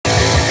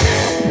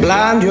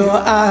blind your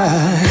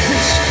eyes,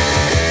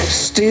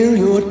 steal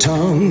your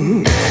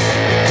tongue.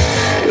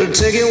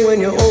 Take it when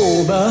you're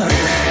old, but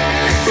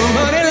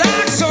it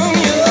locks on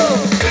you.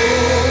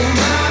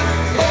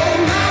 Oh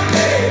my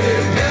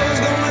baby, devil's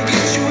gonna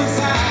get you if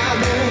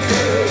I don't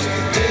first.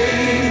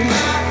 Take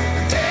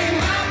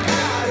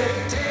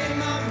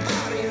my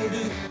body and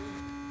do.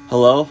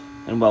 Hello,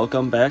 and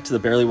welcome back to the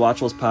Barely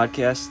Watchables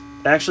podcast.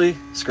 Actually,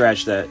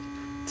 scratch that.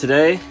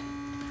 Today,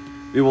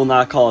 we will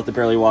not call it the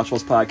Barely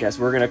Watchables podcast.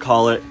 We're going to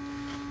call it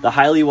the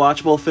Highly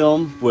Watchable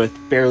Film with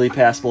Barely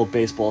Passable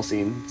Baseball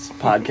Scenes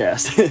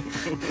podcast.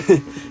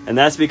 And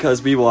that's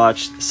because we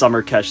watched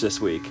Summer Catch this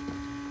week.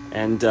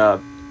 And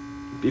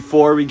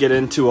before we get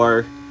into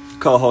our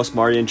co-host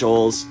Marty and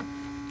Joel's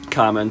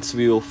comments,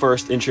 we will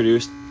first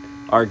introduce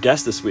our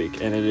guest this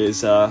week. And it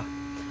is a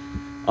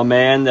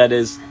man that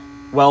is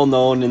well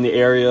known in the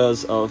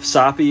areas of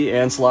soppy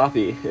and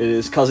sloppy. It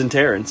is Cousin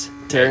Terrence.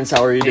 Terrence,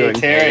 how are you doing?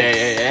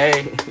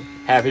 Hey.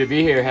 Happy to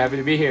be here.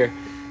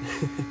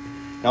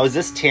 Now, is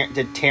this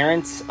did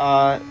Terrence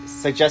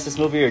suggest this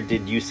movie, or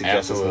did you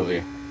suggest this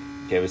movie?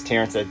 Okay, it was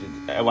Terrence.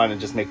 I wanted to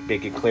just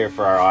make it clear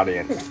for our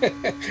audience.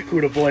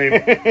 Who to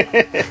blame?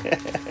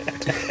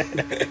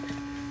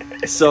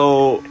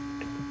 So,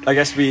 I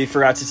guess we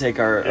forgot to take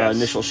our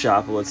initial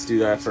shot, but let's do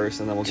that first,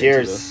 and then we'll get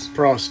into Cheers.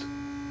 Prost.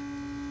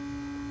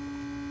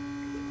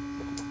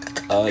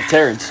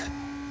 Terrence,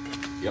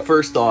 Yep.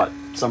 first thought,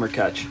 Summer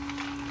Catch.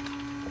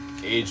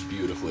 Aged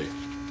beautifully.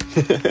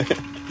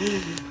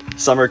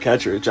 Summer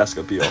Catch or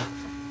Jessica Biel?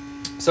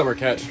 Summer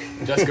Catch.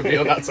 Jessica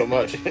Biel, not so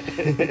much.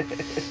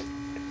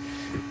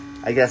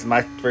 I guess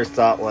my first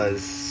thought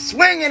was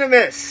swing and a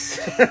miss.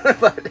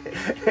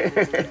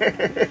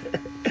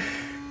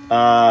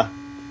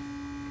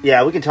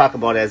 Yeah, we can talk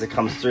about it as it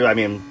comes through. I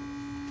mean,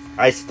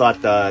 I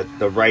thought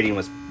the writing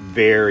was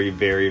very,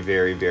 very,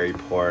 very, very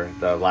poor.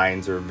 The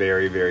lines are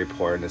very, very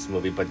poor in this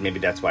movie, but maybe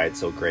that's why it's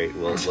so great.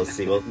 We'll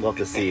see. We'll have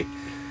to see.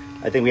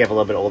 I think we have a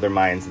little bit older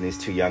minds than these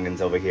two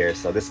youngins over here,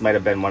 so this might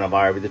have been one of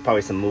our... There's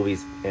probably some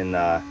movies in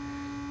the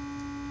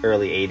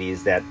early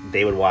 80s that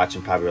they would watch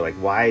and probably were like,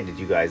 why did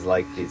you guys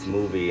like this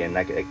movie? And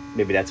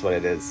maybe that's what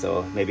it is,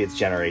 so maybe it's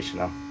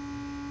generational.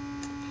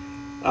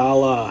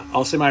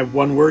 I'll say my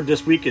one word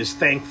this week is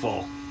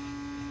thankful.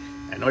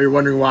 I know you're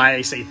wondering why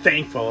I say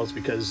thankful. It's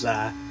because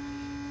I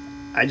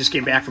just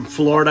came back from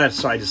Florida,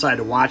 so I decided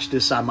to watch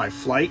this on my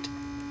flight.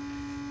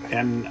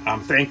 And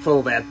I'm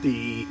thankful that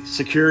the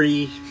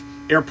security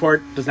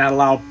airport does not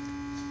allow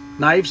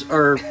knives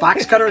or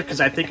box cutters, because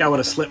I think I would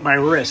have slit my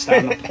wrist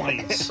on the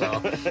plane. So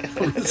I'm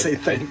going to say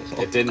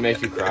thankful. It didn't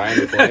make you cry in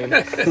the plane?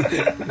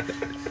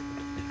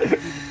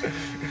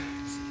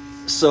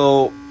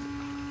 So,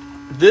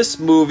 this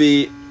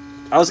movie...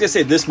 I was going to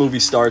say this movie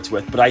starts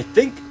with, but I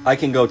think I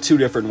can go two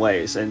different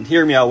ways. And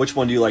hear me out, which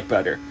one do you like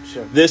better?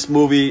 Sure. This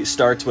movie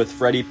starts with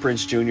Freddie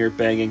Prinze Jr.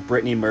 banging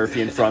Brittany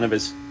Murphy in front of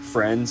his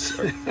friends,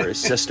 or his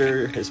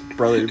sister, his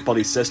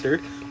buddy's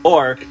sister.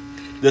 Or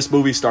this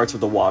movie starts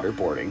with the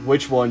waterboarding.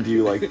 Which one do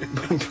you like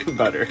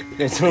better?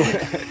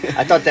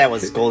 I thought that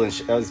was Golden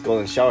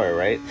Shower,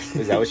 right?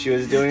 Is that what she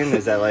was doing?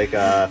 Is that like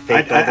a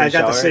fake Golden Shower? I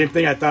got the same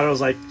thing. I thought it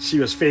was like she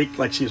was fake,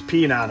 like she was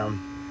peeing on him.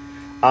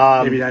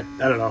 Maybe that,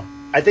 I don't know.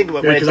 I think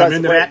when because I'm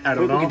into that, I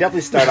don't know. We can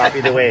definitely start off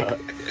either way.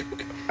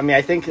 I mean,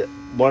 I think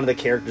one of the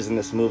characters in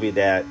this movie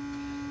that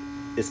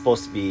is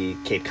supposed to be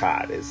Cape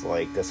Cod is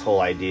like this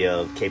whole idea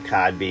of Cape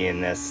Cod being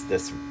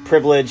this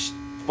privileged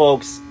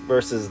folks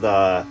versus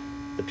the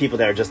people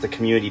that are just the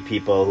community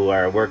people who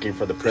are working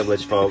for the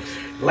privileged folks.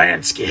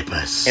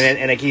 Landscapers. And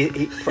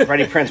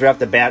Freddie Prinze right off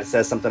the bat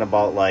says something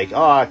about like,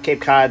 oh,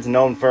 Cape Cod's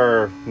known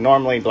for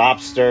normally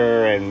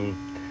lobster and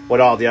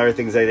what all the other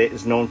things that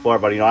it's known for,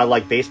 but I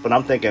like baseball. But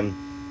I'm thinking,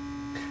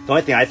 the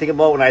only thing I think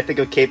about when I think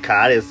of Cape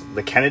Cod is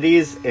the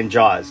Kennedys and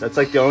Jaws. That's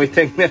like the only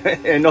thing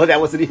that, I know that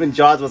wasn't even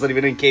Jaws, wasn't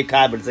even in Cape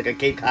Cod, but it's like a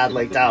Cape Cod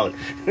like town.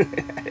 I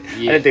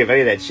didn't think of any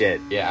of that shit.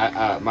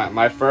 Yeah,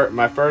 my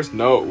first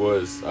note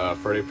was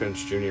Freddie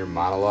Prinze Jr.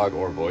 monologue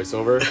or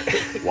voiceover.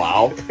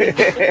 Wow.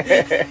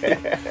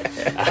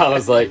 I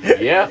was like,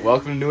 yeah,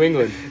 welcome to New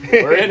England.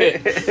 We're in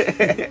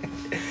it.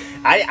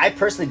 I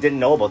personally didn't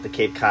know about the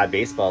Cape Cod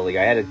Baseball League.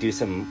 I had to do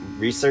some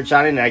research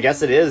on it, and I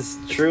guess it is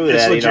true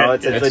that it's a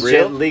legit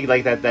real? league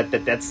like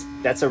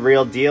that's a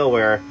real deal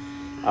where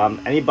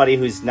anybody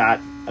who's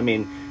not, I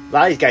mean, a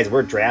lot of these guys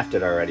were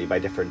drafted already by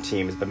different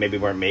teams, but maybe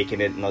weren't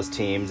making it in those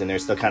teams, and they're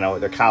still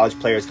they're college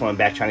players coming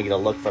back trying to get a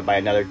look by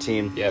another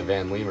team. Yeah,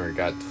 Van Leemer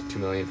got $2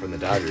 million from the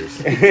Dodgers.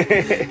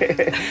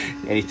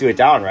 And he threw it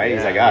down, right? Yeah,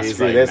 he's like,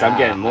 screw this, I'm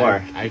getting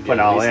more. I put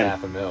all in.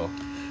 $500,000.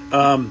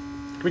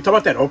 Can we talk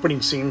about that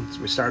opening scene as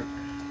we start?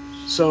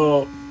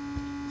 So,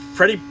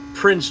 Freddie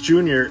Prinze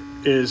Jr.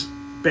 is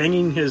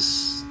banging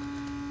his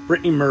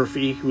Brittany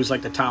Murphy, who's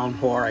like the town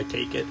whore, I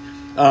take it.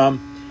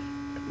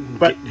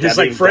 But his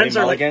like friends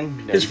are like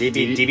his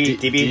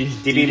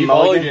DB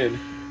Mulligan.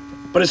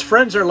 But his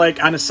friends are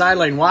like on the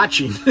sideline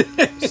watching.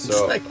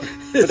 So, like,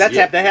 but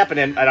that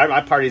happened at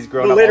our parties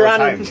growing up later all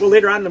the time.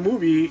 Later on in the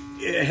movie,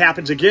 it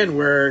happens again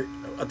where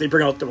they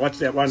bring out what's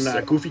that one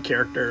goofy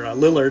character,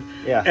 Lillard.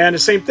 Yeah. And the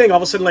same thing. All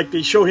of a sudden, like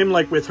they show him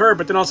like with her,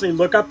 but then all of a sudden you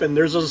look up and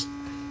there's those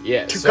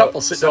two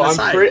couples sitting on the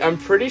side. I'm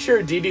pretty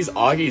sure Dee Dee's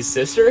Augie's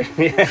sister.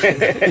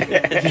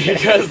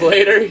 Because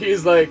later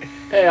he's like,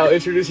 "Hey, I'll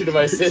introduce you to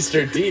my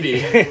sister, Dee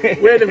Dee."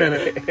 Wait a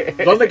minute.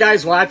 One of the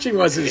guys watching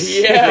was his...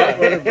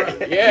 Yeah.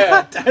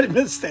 Yeah. I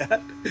missed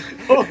that.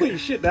 Holy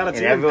shit. Now it's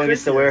And everyone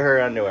gets to wear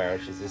her underwear,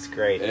 which is just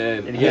great.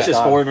 And he's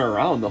just holding her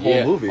around the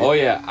whole movie. Oh,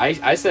 yeah.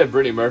 I said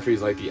Brittany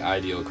Murphy's like the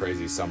ideal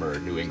crazy summer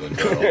New England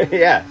girl.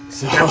 Yeah.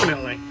 So,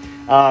 Definitely.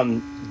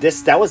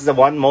 That was the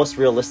one most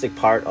realistic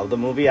part of the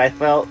movie, I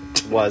felt,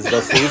 was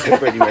those scenes with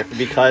Brittany Murphy,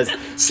 because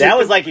that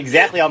was like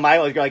exactly how my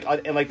was like,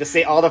 and like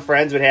all the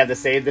friends would have the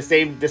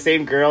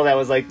same girl that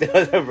was like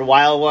the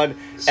wild one.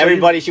 So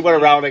everybody, she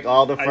went around like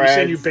all the Are friends. you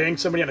saying you banged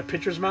somebody on a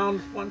pitcher's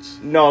mound once?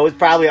 No, it was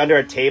probably under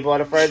a table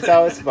at a friend's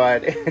house,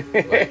 but like,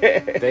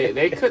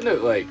 they couldn't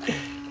have, like...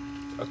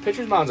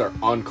 Pitcher's mounds are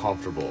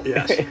uncomfortable.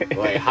 Yes.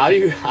 Like,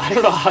 I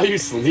don't know how you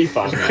sleep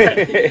on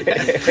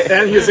that.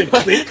 And he was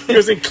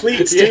in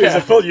cleats, too. Yeah. He was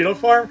in full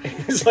uniform.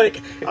 He's like,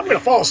 I'm going to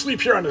fall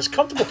asleep here on this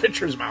comfortable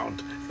pitcher's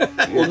mound. I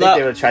think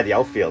they would try the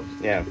outfield.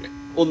 Yeah.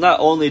 Well, not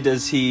only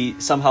does he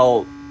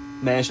somehow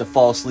manage to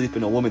fall asleep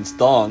in a woman's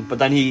thong, but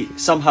then he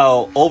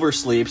somehow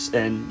oversleeps,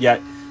 and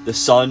yet the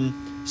sun,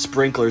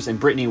 sprinklers, and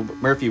Brittany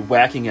Murphy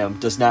whacking him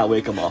does not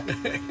wake him up.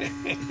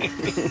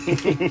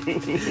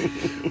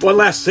 One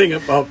last thing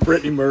about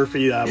Brittany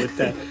Murphy with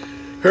that.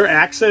 Her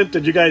accent,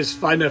 did you guys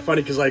find that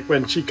funny? Because like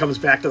when she comes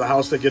back to the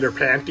house to get her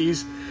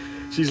panties,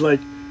 she's like,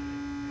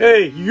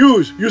 "Hey,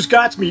 you's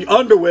got me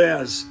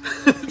underwears."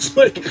 It's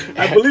like,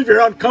 I believe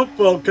you're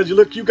uncomfortable because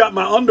you got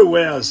my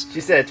underwears. She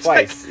said it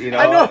twice, Like, you know?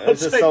 I know.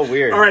 It's just so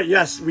weird. All right,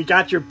 yes, we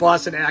got your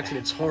Boston accent.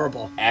 It's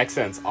horrible.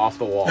 Accents off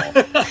the wall.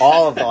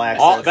 All of the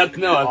accents.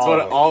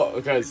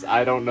 Because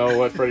I don't know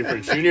what Freddie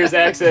Prinze Jr.'s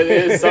accent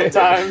is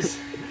sometimes.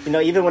 You know,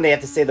 even when they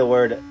have to say the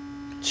word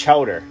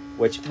chowder,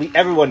 which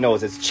everyone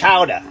knows it's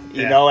chowder.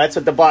 You know, that's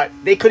what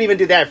they couldn't even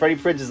do that. Freddie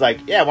Prinze is like,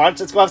 "Yeah, why don't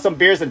you let's go have some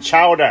beers and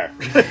chowder."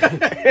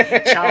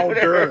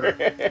 Chowder.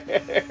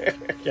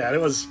 Yeah,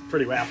 it was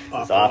pretty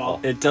awful.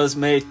 It does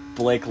make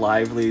Blake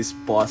Lively's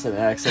Boston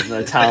accent in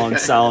the town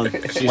sound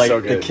like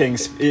so the good.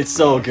 King's. It's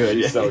so good.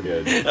 She's so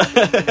good.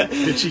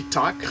 Did she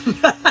talk?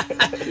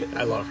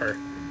 I love her.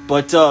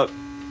 But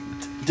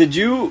did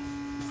you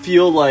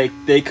feel like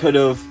they could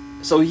have?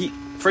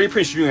 Freddie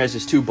Prinze Jr. has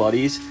his two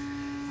buddies.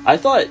 I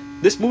thought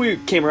this movie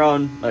came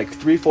around like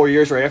 3-4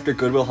 years right after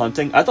Good Will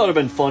Hunting. I thought it'd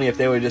been funny if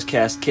they would have just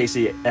cast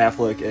Casey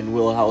Affleck and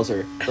Will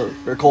Hauser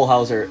or Cole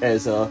Hauser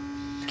as the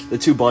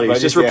two buddies.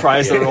 Buddies, Just yeah.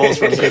 reprise the roles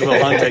from Good Will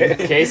Hunting.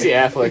 Casey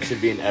Affleck should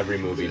be in every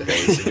movie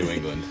based in New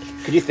England.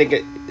 Could you think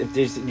if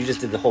you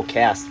just did the whole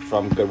cast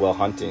from Good Will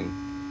Hunting,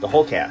 the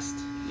whole cast,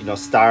 you know,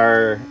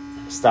 star,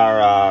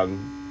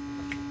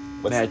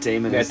 Matt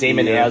Damon as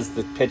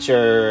the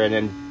pitcher, and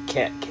then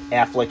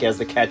Affleck as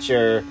the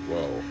catcher.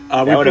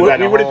 Whoa. We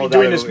wouldn't be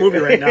doing this movie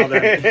right now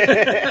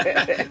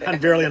then. I'm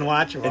barely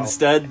unwatchable.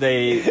 Instead,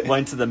 they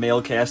went to the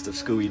male cast of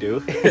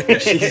Scooby-Doo.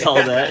 She saw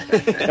that.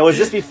 And was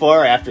this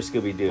before or after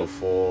Scooby-Doo?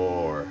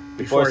 Before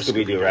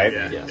Scooby-Doo, right?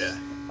 Yeah, Yes.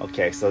 yeah.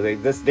 Okay, so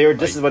this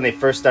is when they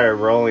first started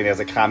rolling as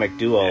a comic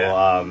duo,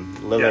 Yeah.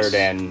 Lillard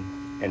Yes.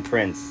 and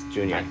Prince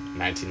Jr.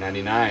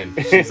 1999.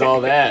 She's all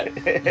that.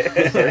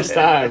 First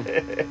time.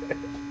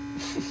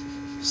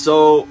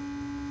 So,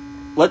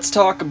 let's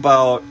talk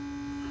about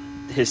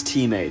his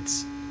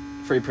teammates.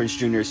 Freddie Prinze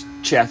Jr.'s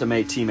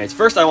Chathamate teammates.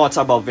 First, I want to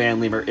talk about Van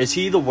Leemer. Is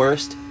he the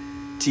worst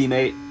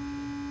teammate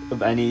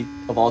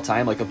of all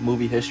time, like of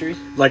movie history?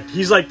 Like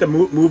he's like the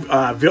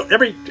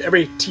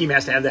every team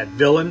has to have that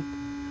villain,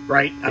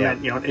 right? I Yeah.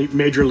 mean, you know, a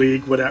major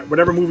league,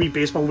 whatever movie,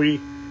 baseball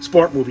movie,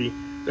 sport movie.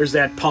 There's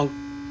that punk,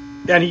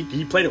 and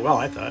he played it well.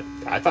 I thought.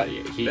 I thought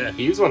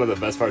he was one of the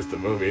best parts of the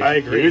movie. I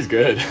agree. He was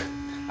good.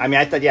 I mean,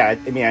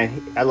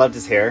 I loved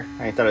his hair.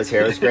 I thought his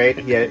hair was great.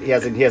 He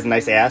has a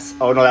nice ass.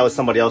 Oh no, that was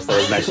somebody else that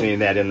was mentioning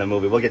that in the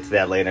movie. We'll get to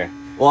that later.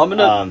 Well, I'm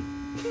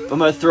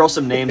gonna throw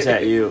some names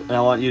at you, and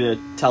I want you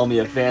to tell me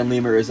if Van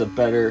Leemer is a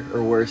better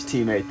or worse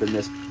teammate than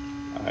this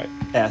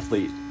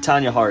athlete.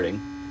 Tanya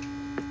Harding.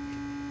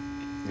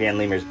 Van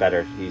Leemer's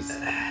better. He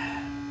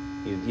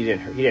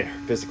didn't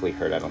physically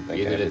hurt. I don't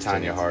think. Either did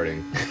Tanya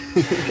Harding.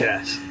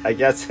 Yes. I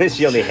guess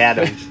she only had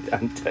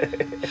him.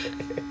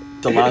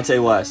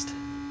 Delonte West.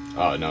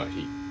 Oh no,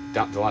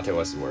 Delonte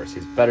West is worse.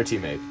 He's a better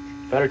teammate.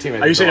 Better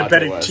teammate. Are you than saying a Delonte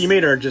better West.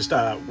 teammate or just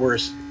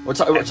worse? We're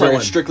talking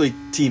Villain. strictly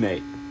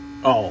teammate.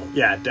 Oh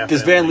yeah, definitely.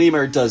 Because Van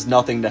Leemer does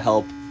nothing to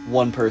help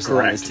one person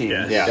on his Correct, team.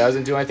 yes. Yeah. He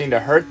doesn't do anything to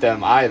hurt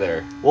them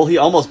either. Well, he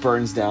almost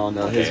burns down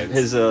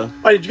his Oh,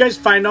 did you guys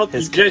find out?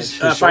 His- Did you guys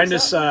his find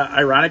this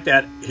ironic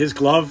that his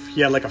glove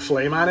he had like a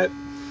flame on it,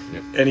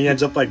 Yep. and he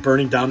ends up like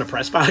burning down the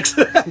press box.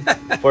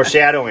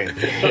 Foreshadowing.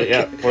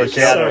 Yeah,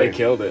 Foreshadowing. He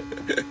killed it.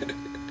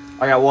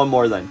 I got one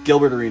more then.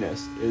 Gilbert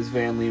Arenas. Is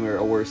Van Leemer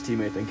a worse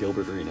teammate than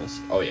Gilbert Arenas?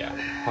 Oh yeah,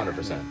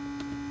 100%.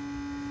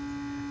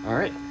 All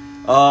right.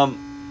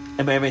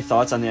 Anybody have any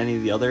thoughts on any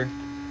of the other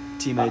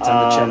teammates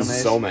on the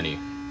Chatamates? So many.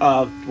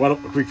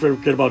 What we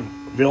forget about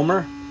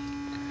Vilmer?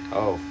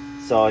 Oh,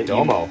 So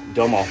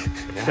Domo.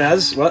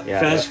 Fez, Yeah.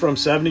 Fez from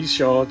 '70s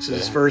show. It's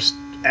his first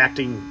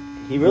acting.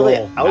 He really.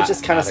 role. I was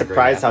just kind of not a great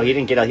surprised how he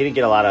athlete. didn't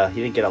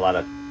get a lot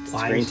of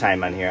screen Lines.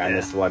 time on here on Yeah.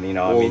 this one. You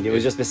know, Well, I mean, it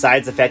was just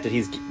besides the fact that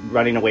he's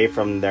running away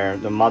from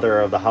the mother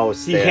of the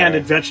house. He there,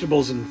 handed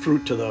vegetables and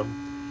fruit to the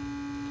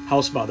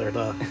house mother,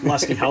 the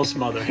lusty house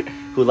mother.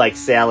 who likes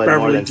salad more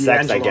Beverly than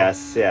sex, I D'Angelo.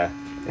 guess. Yeah.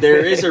 There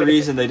is a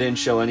reason they didn't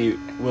show any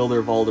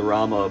Wilder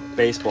Valderrama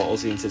baseball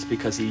scenes. It's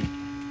because he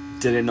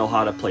didn't know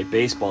how to play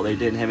baseball. They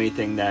didn't have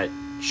anything that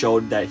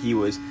showed that he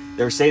was.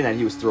 They were saying that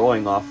he was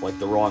throwing off like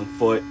the wrong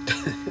foot.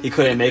 He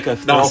couldn't make a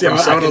throw See, from I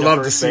would second have to loved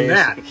to first see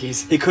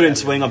base. that. He couldn't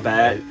swing a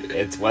bat.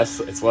 It's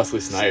Wesley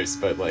Snipes,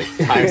 but like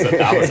times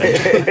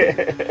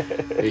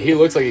 1,000. He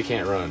looks like he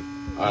can't run.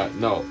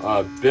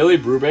 Billy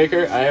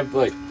Brubaker. I have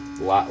like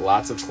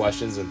lots of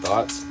questions and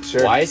thoughts.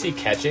 Sure. Why is he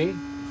catching?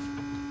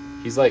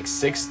 He's like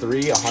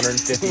 6'3",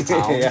 150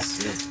 pounds.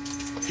 Yeah.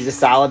 He's a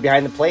solid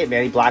behind the plate,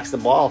 man. He blocks the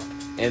ball.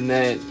 And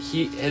then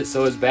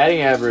his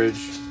batting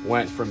average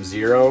went from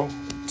 0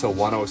 to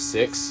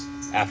 106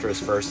 after his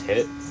first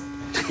hit,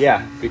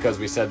 Yeah. because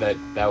we said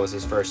that was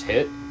his first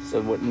hit.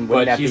 So wouldn't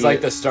But that he's be-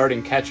 like the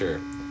starting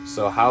catcher.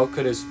 So how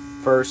could his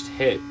first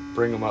hit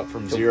bring him up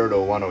from 0 to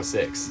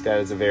 106? That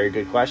is a very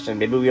good question.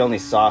 Maybe we only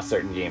saw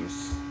certain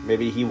games.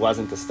 Maybe he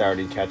wasn't the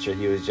starting catcher.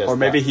 He was just. Or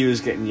maybe he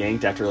was getting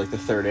yanked after like the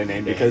third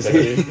inning because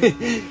maybe.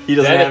 he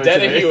doesn't have it Then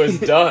today. he was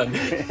done.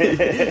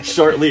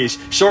 Short leash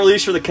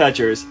for the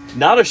catchers,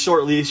 not a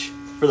short leash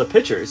for the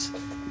pitchers.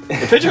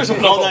 The pitchers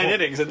went all 9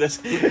 innings in this.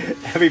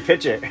 every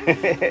pitcher.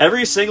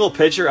 Every single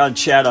pitcher on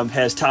Chatham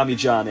has Tommy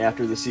John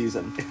after the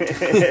season.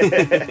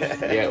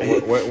 Yeah,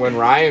 when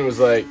Ryan was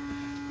like,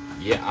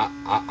 "Yeah,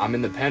 I'm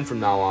in the pen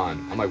from now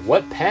on," I'm like,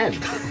 "What pen?"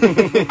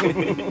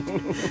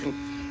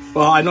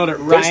 Well, I know that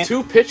There's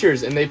 2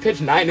 pitchers and they pitch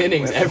 9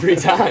 innings every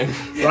time.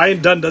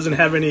 Ryan Dunn doesn't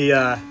have any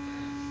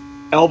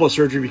elbow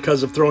surgery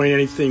because of throwing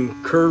anything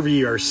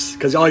curvy or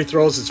because all he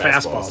throws is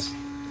fastballs,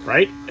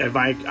 right?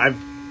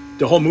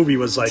 The whole movie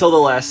was like, Until the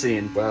last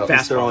scene. Well,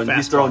 he's throwing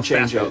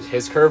changeup.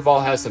 His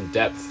curveball has some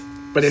depth.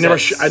 but I never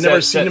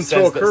seen him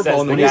throw a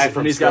curveball in the When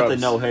movie. he's got the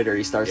Scrubs. no hitter,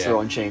 he starts Yeah.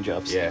 throwing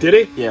changeups. Yeah. Did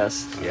he?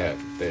 Yes. Yeah,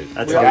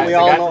 That's the all- guy, we the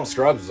all guy know. from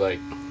Scrubs was like,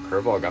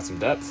 curveball got some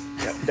depth.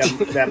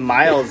 that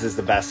Miles is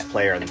the best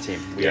player on the team.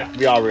 Yeah.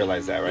 We all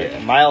realize that, right? Yeah.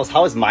 Miles,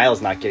 how is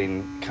Miles not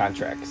getting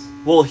contracts?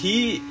 Well,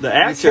 the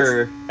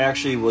actor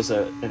actually was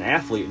an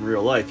athlete in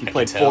real life. He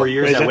played tell. 4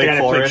 years Is that at the guy Wake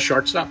that played Forest.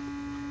 shortstop?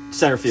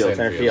 Center field.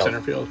 Center field.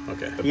 Center field?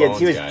 Okay. He Bones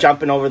was guy.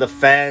 jumping over the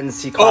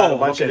fence. He caught a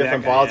bunch of that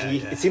different guy, balls.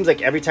 yeah. It seems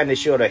like every time they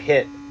showed a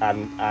hit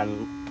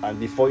on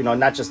before,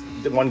 not just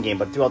the one game,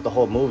 but throughout the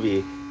whole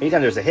movie,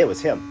 anytime there's a hit, it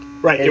was him.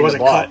 Right, hitting it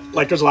wasn't the ball. cut.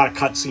 Like, there's a lot of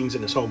cut scenes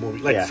in this whole movie.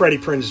 Like, Yeah. Freddie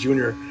Prinze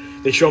Jr.,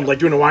 they show him, like,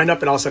 doing a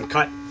wind-up, and all of a sudden,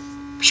 cut,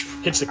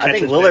 hits the catcher's I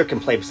think Lillard mitt. can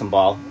play some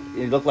ball.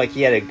 It looked like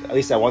he had at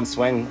least that one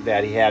swing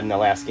that he had in the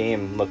last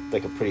game looked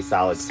like a pretty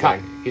solid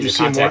swing. He's You a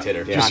see him contact run-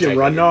 hitter. Did you see him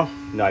run, though?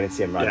 No, I didn't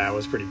see him run. Yeah, it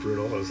was pretty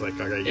brutal. It was like,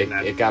 okay, you're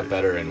not... It got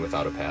better in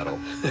Without a Paddle.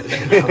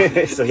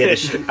 So he had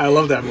the, I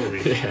love that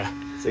movie. Yeah.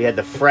 so he had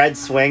the Fred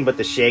swing, but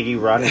the Shaggy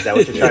run. Is that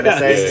what you're trying to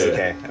say?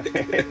 Yeah.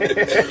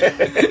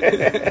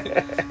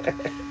 Okay.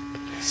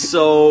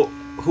 So,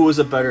 who was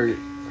a better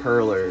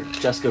hurler,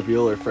 Jessica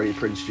Biel or Freddie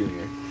Prinze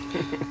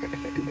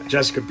Jr.?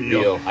 Jessica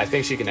Biel. Beal. I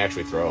think she can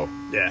actually throw.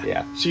 Yeah.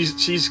 Yeah.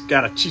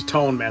 She's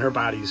toned, man. Her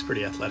body's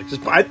pretty athletic.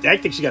 I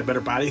think she got a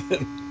better body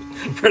than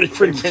Freddie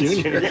Prinze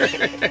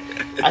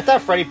Jr. I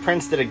thought Freddie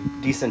Prinze did a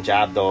decent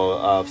job though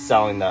of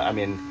selling the. I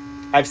mean,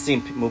 I've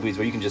seen movies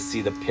where you can just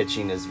see the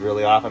pitching is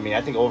really off. I mean,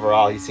 I think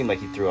overall he seemed like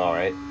he threw all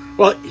right.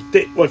 Well,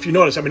 if you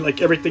notice, I mean,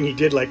 like everything he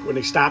did, like when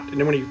he stopped, and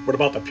then what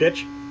about the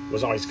pitch,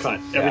 was always cut.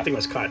 Everything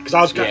was cut. Because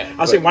I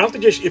was saying, why don't they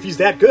just, if he's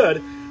that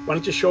good, why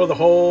don't you show the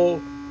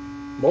whole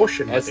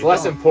motion? It's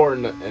less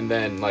important, and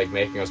then like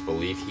making us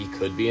believe he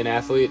could be an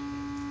athlete.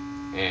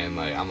 And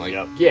like I'm like,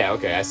 yeah,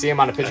 okay. I see him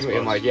on a pitching.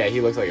 I'm like, yeah, he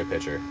looks like a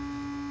pitcher.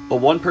 But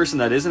one person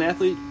that is an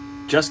athlete,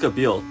 Jessica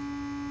Biel,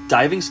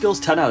 diving skills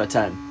 10 out of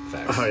 10.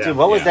 Facts. Oh, yeah. Dude,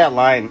 what was that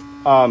line?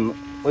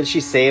 What did she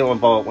say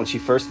about when she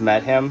first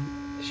met him?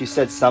 She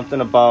said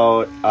something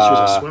about. She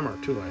was a swimmer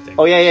too, I think.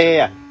 Oh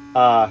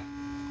yeah.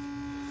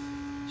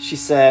 She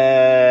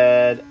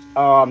said,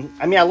 I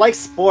mean, I like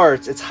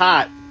sports. It's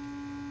hot,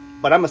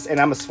 but I'm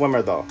a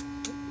swimmer though.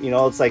 You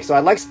know, it's like, so I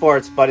like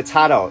sports, but it's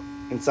hot out,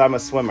 and so I'm a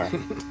swimmer.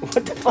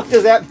 What the fuck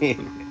does that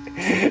mean?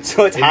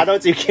 So it's hot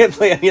out, so you can't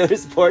play any other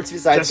sports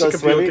besides Jessica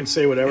go Biel swimming? can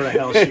say whatever the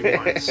hell she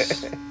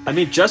wants. I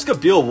mean, Jessica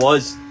Biel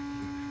was...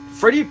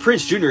 Freddie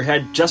Prinze Jr.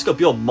 had Jessica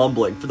Biel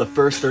mumbling for the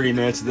first 30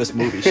 minutes of this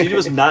movie. She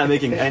was not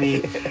making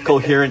any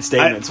coherent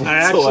statements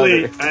I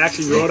whatsoever.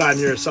 actually wrote on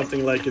here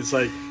something like, it's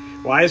like,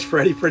 why is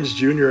Freddie Prinze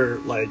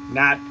Jr. like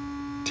not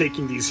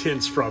taking these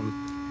hints from?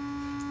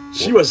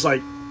 She was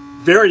like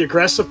very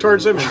aggressive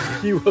towards him,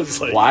 and he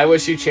was like, Why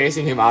was she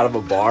chasing him out of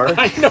a bar?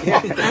 I know.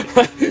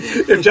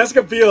 If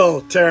Jessica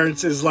Biel,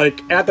 Terrence, is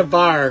like at the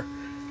bar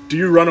do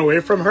you run away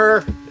from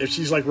her if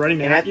she's like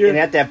running And at you? and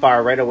at that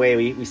bar, right away,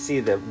 we see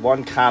the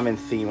one common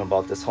theme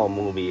about this whole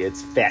movie.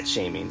 It's fat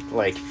shaming.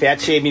 Like, fat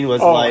shaming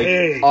was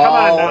hey, come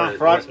on all now.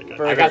 front I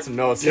burner. got some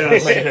notes Yeah.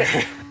 later.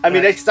 I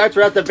mean, it starts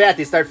right off the bat.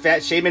 They start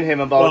fat shaming him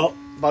about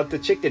the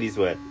chick that he's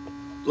with.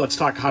 Let's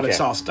talk how this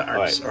Okay. all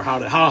starts, All or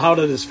how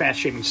did this fat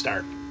shaming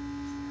start?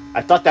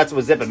 I thought that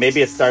was it, but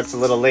maybe it starts a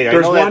little later.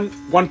 There's I know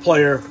one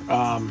player.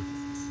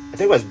 I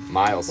think it was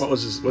Miles. What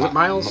was his? Was it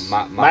Miles?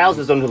 Miles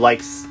is the one who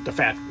likes The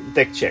fat.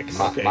 thick chicks.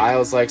 Okay.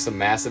 Miles likes some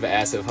massive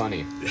ass of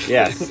honey.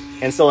 Yes.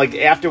 And so, like,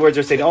 afterwards,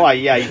 they're saying, oh,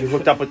 yeah, you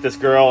hooked up with this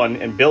girl,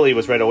 and Billy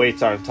was right away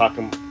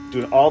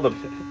doing all the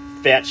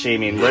fat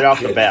shaming right off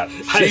the bat.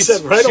 I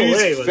said right she's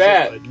away. Was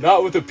fat, like-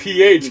 not with a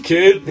PH,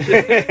 kid.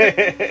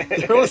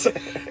 There was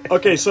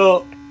okay,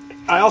 so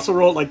I also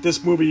wrote like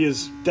this movie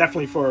is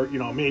definitely for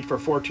made for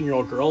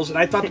 14-year-old girls, and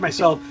I thought to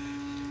myself,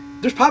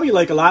 there's probably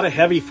like a lot of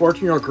heavy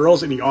 14-year-old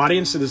girls in the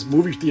audience in this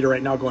movie theater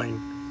right now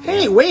going,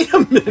 "Hey, wait a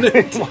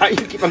minute, Why you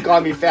keep on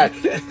calling me fat?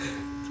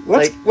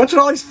 what's with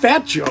all these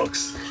fat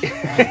jokes?"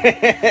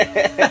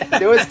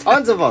 There was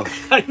tons of them.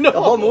 I know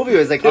The whole movie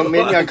was like It made me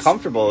was.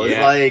 uncomfortable. It was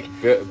Yeah.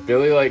 like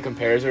Billy like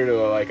compares her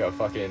to like a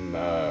fucking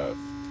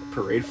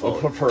Parade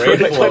float. parade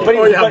But- float. but-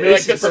 Oh, yeah, like the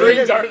basically.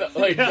 strings are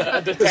like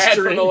detached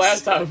from the strings.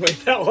 last time.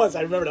 that was.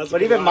 I remember that's.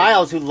 but even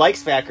Miles, who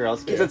likes fat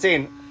girls, keeps on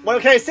saying, "What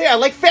can I say? I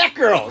like fat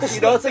girls." You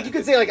know, it's like you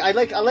could say like I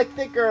like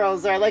thick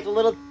girls, or I like a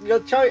little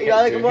chubby.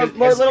 I like Dude,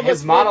 more a little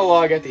his bit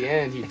monologue at the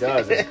end, he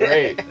does. It's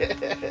great.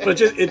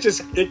 But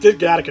it did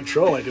get out of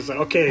control. Like it's like,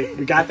 okay,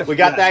 we got the We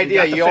got the yes, idea.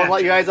 got the You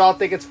fat you guys all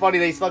think it's funny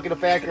that he's fucking a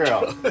fat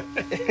girl.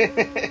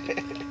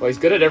 Well, he's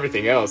good at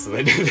everything else, so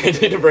they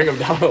need to bring him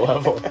down a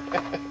level.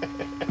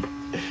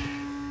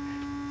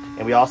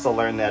 And we also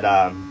learned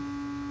that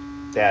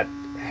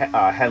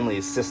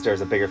Henley's sister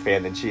is a bigger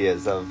fan than she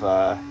is of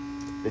the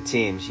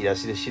team. She's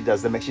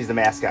the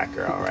mascot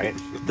girl, right?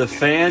 The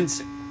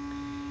fans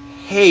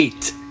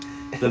hate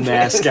the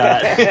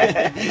mascot.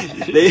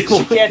 She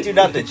can't do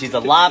nothing. She's a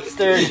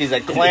lobster. She's a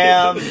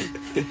clam.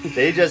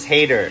 They just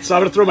hate her. So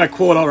I'm going to throw my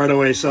quote out right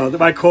away. So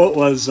my quote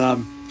was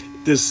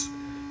this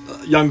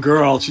young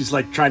girl, she's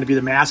like trying to be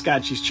the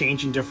mascot. She's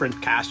changing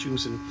different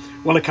costumes. And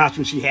one of the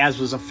costumes she has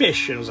was a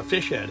fish. And it was a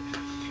fish head.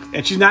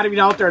 And she's not even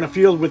out there in the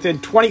field within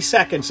 20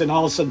 seconds. And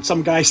all of a sudden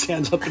some guy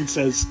stands up and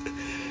says,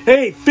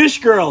 "Hey,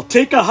 fish girl,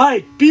 take a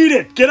hike. Beat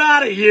it. Get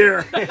out of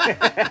here."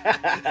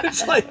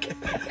 It's like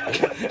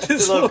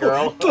this little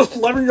girl.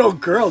 11-year-old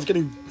girl is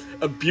getting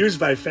abused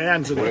by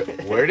fans. And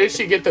Where did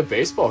she get the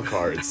baseball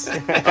cards?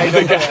 Of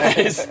the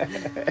guys.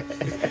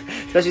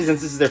 Especially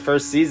since this is their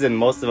first season,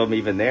 most of them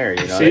even there.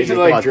 You know, She's They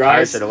like come out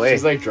dry. tired away.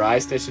 She's like dry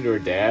stitching to her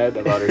dad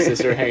about her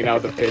sister hanging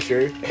out with the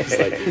pitcher. She's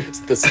like, "It's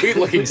the sweet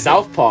looking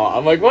southpaw."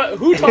 I'm like, what?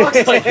 Who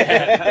talks like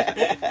that?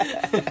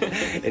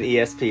 an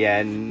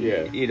ESPN.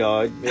 Yeah. You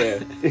know.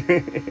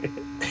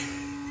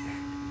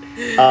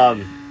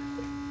 Yeah.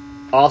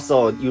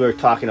 Also, you were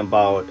talking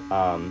about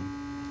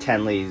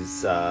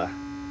Tenley's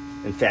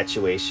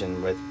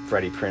infatuation with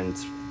Freddie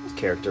Prinze's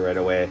character right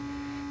away.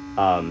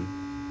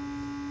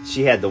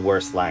 She had the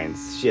worst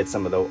lines. She had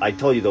some of the... I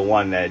told you the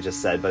one that I just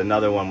said, but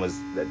another one was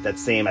that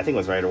same... I think it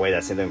was right away,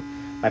 that same thing.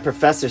 "My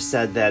professor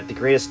said that the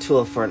greatest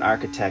tool for an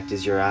architect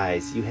is your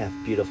eyes. You have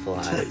beautiful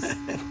eyes."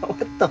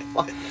 What the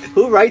fuck?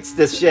 Who writes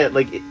this shit?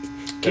 Like,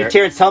 can you,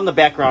 Terrence, tell them the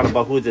background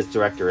about who this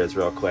director is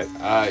real quick.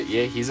 Yeah,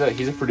 he's a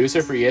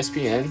producer for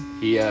ESPN.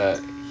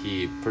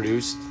 He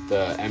produced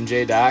the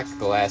MJ doc,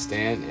 The Last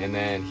Stand, and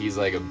then he's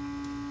like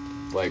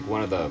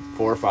one of the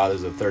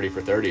forefathers of 30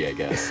 for 30, I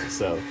guess.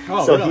 So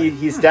really?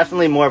 he's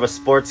definitely more of a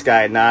sports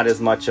guy, not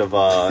as much of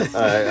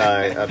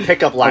a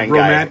pickup line guy.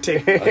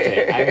 romantic.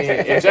 okay, I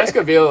mean, if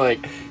Jessica Biel she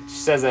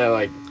says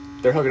that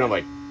they're hooking up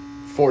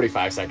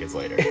 45 seconds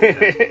later.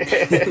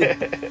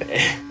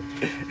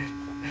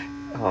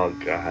 Oh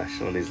gosh,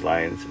 some of these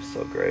lines are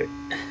so great.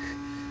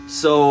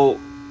 So,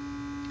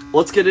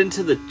 let's get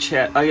into the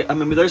chat. I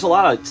mean, there's a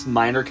lot of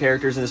minor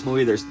characters in this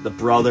movie. There's the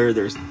brother,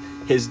 there's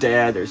his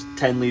dad, there's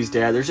Tenley's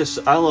dad. There's just,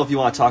 I don't know if you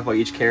want to talk about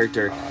each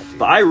character,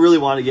 but I really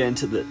want to get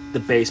into the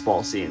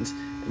baseball scenes.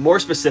 More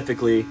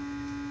specifically,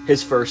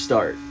 his first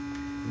start.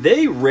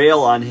 They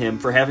rail on him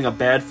for having a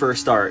bad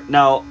first start.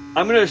 Now,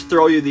 I'm going to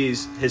throw you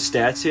his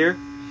stats here.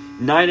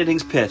 9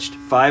 innings pitched,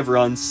 5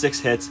 runs, 6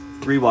 hits,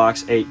 3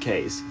 walks, 8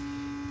 Ks.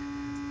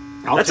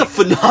 That's a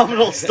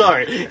phenomenal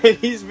start, and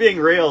he's being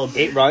railed.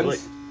 8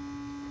 runs?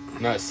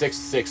 No,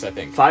 6, I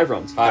think. 5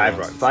 runs. 5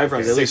 runs. 5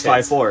 runs. At least 6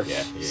 hits. 5-4.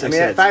 Yeah. Six I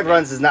mean, hits. 5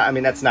 runs is not. I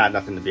mean, that's not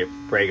nothing to be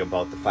brag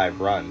about. The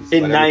 5 runs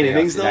In But 9 everything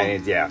innings, else- though? 9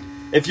 innings, yeah.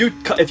 If you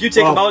take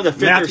him out in the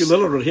fifth, Matthew or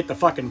Lillard would hit the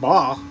fucking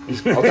ball.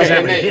 Okay,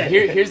 and then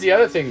here's the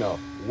other thing, though.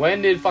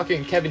 When did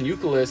fucking Kevin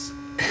Youkilis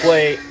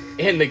play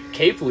in the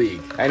Cape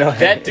League? I know.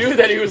 That dude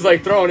that he was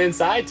throwing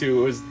inside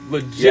to was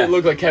legit Yeah.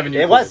 looked like Kevin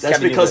Youkilis. It was. That's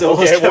Kevin because Youkilis. it was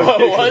Okay, Kevin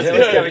well, it was It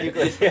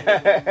was good.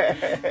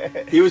 Kevin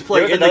Youkilis. he was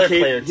playing There in was the another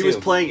player, Cape. He was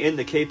too. playing in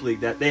the Cape League.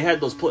 That they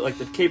had those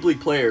the Cape League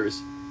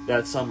players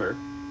that summer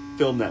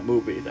film that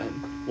movie then,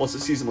 once the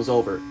season was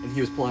over, and he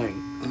was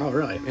playing. Oh,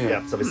 really?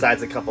 Yeah. So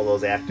besides a couple of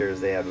those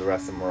actors, they had the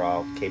rest of them were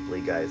all Cape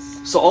League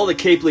guys. So all the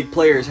Cape League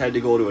players had to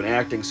go to an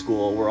acting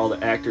school where all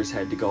the actors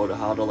had to go to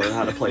how to learn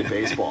how to play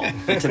baseball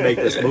to make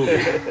this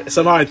movie.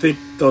 Somehow I think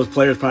those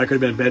players probably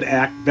could have been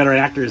better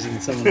actors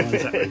than some of the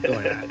ones that were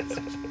going on.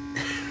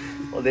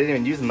 Well, they didn't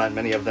even use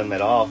many of them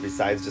at all,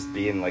 besides just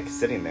being like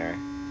sitting there.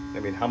 I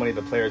mean, how many of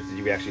the players did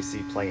you actually see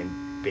playing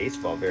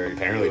baseball?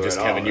 Apparently just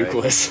at Kevin all, right?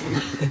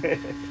 Youkilis.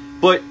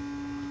 But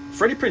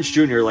Freddie Prinze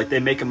Jr., like, they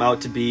make him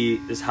out to be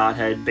this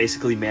hothead,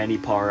 basically Manny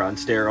Parr on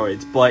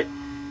steroids. But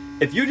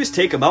if you just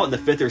take him out in the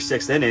 5th or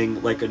 6th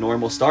inning like a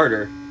normal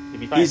starter, He'd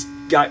be fine. he's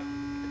got...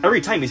 Every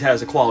time he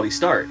has a quality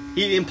start.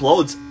 He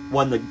implodes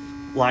when the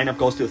lineup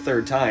goes to a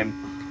third time.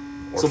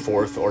 Or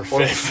 4th or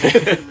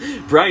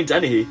 5th. Brian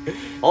Dennehy,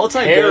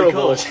 all-time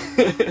Terrible.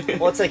 good coach.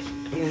 Well, it's like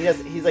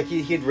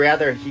he'd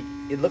rather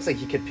it looks like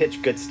he could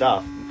pitch good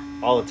stuff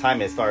all the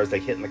time as far as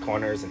like hitting the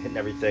corners and hitting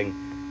everything,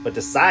 but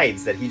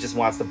decides that he just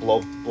wants to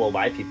blow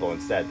by people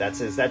instead. That's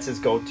his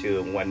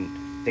go-to when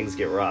things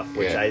get rough,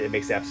 which Yeah. it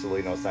makes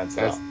absolutely no sense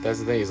at all. That's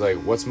the thing. He's like,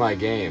 "What's my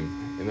game?"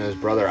 And then his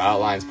brother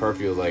outlines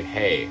perfectly. Was like,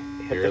 "Hey,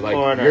 the you're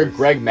corners."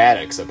 Greg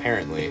Maddux,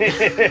 apparently."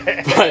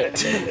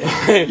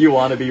 But You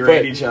want to be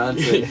Randy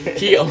Johnson.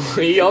 he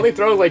only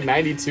throws like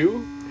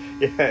 92,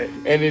 Yeah.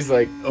 and he's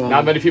like,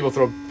 "Not many people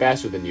throw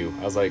faster than you."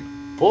 I was like,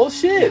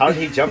 "Bullshit." How did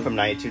he jump from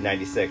 92,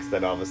 96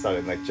 then all of a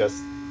sudden like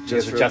just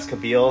for- Jessica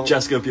Biel?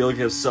 Jessica Biel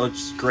gives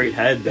such great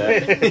head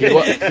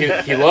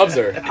that... he loves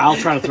her. I'll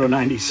try to throw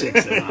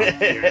 96 and I'll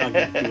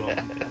do all my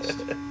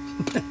best.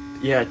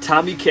 Yeah,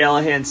 Tommy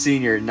Callahan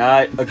Sr.,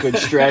 not a good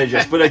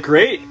strategist, but a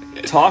great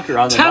talker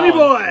on the Tommy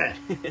mound.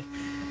 boy!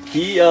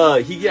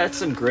 He got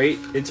some great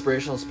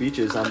inspirational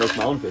speeches on those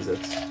mound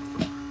visits.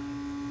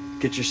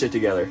 Get your shit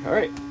together. All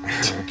right.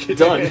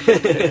 Done.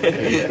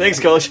 Thanks,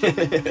 Coach.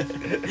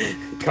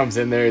 Comes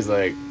in there, he's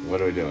like,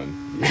 "What are we doing?"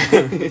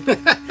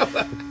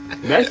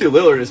 Matthew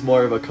Lillard is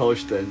more of a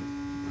coach than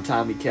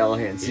Tommy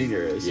Callahan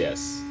Sr. is.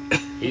 Yes,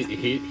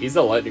 he's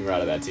the lightning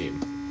rod of that team.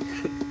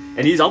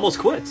 And he's almost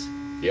quits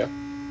Yeah,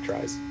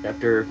 tries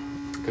after...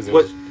 because it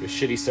What- was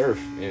shitty surf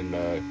in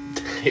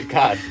Cape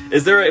Cod.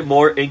 Is there a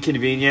more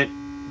inconvenient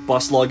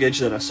bus luggage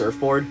than a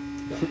surfboard?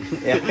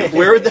 Yeah.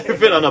 Where would that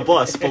fit on a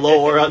bus,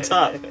 below or on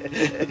top?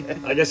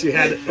 I guess you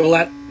had... Well,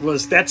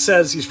 that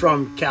says he's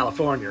from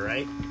California,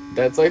 right?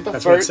 That's like the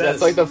That's what it first. says.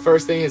 That's like the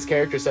first thing his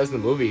character says in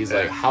the movie. He's Yeah.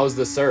 like, "How's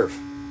the surf?"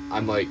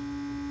 I'm like,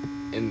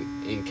 "In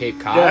Cape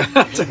Yeah,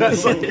 Cod."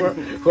 that's like,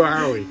 where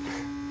are we?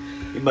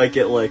 You might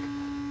get like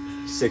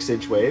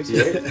 6-inch waves.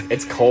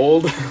 It's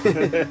cold.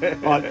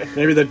 Oh,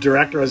 maybe the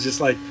director was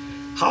just like,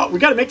 we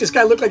got to make this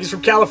guy look like he's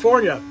from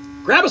California.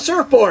 Grab a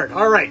surfboard.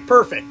 All right,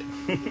 perfect.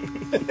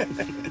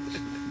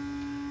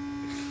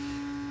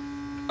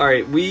 All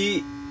right,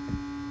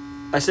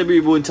 I said we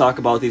wouldn't talk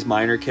about these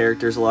minor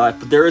characters a lot,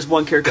 but there is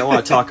one character I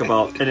want to talk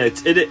about, and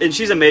and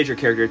she's a major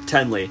character,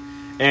 Tenley,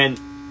 and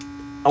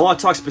I want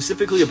to talk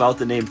specifically about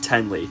the name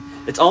Tenley.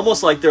 It's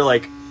almost like they're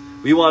like,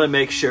 we want to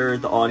make sure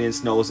the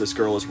audience knows this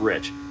girl is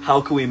rich. How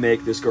can we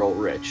make this girl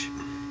rich?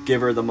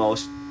 Give her the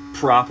most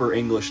proper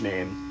English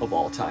name of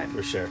all time,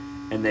 For sure.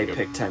 and they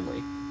picked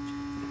Tenley.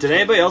 Did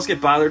anybody else get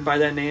bothered by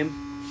that name?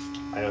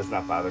 I was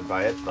not bothered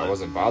by it, but I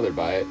wasn't bothered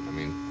by it. I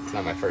mean, it's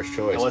not my first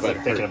choice. I wasn't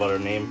but thinking about her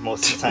name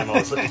most of the time I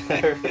was looking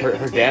at her.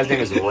 her dad's name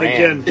is Rand.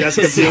 Again,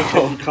 Jessica Biel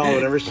can call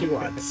whatever she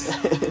wants.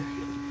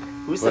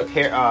 Who's What?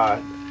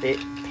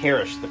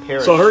 Parrish? The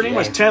Parrish. So her name Yeah.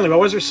 was Tenley. What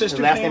was her Her sister's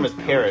last name? name was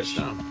Parrish,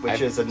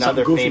 which is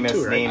another goofy famous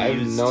too, right? name I have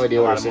used no idea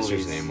in a what her lot of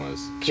sister's movies. name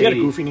was. She had a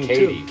Katie. goofy name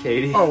Katie. too.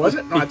 Katie. Oh, was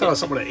it? No, I thought it was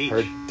someone with an H.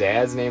 Her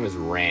dad's name is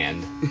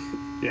Rand.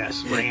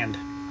 Yes, Rand.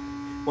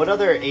 What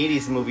other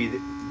 '80s movie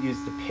that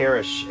used the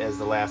Parrish as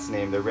the last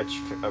name? A rich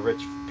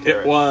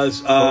Parrish. It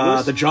was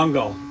Footloose? The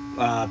Jungle.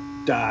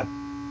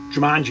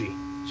 Jumanji.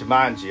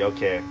 Jumanji.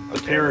 Okay.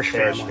 Parrish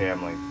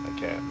family.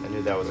 Okay, I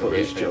knew that was a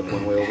Police rich jump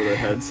family. one way over their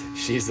heads.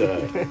 She's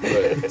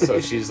so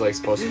she's like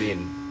supposed to be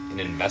an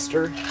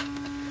investor.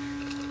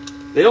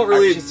 They don't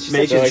really She's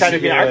make she's it trying to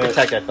be an uh,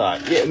 architect. I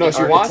thought. Yeah, no,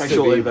 she wants to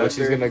architectural be, but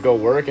investor. she's gonna go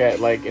work at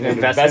like an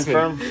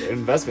Investment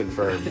investment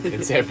firm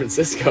in San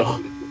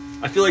Francisco.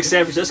 I feel like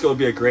San Francisco would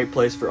be a great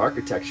place for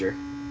architecture.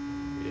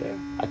 Yeah.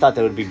 I thought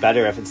that would be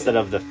better if instead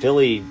of the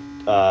Philly,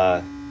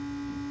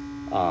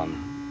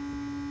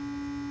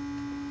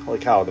 holy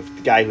cow, the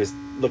guy who's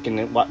looking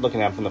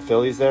at from the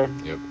Phillies there.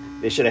 Yep.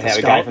 They should have The had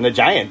a scout? guy from the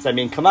Giants. I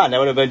mean, come on, that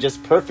would have been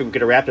just perfect. We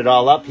could have wrapped it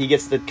all up. He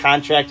gets the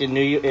contract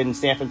in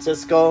San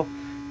Francisco.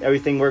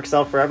 Everything works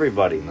out for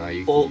everybody. No,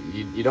 Well-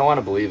 you don't want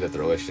to believe that the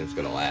relationship's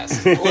gonna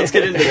last. Well, let's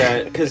get into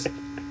that, because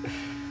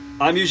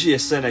I'm usually a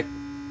cynic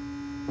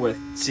with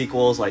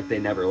sequels, like they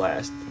never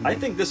last. I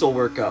think this will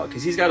work out,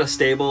 because he's got a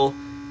stable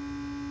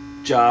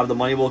job. The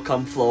money will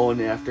come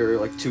flowing after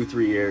like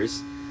 2-3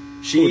 years.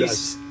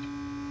 does?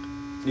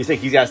 You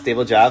think he's got a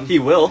stable job? He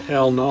will.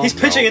 Hell no. He's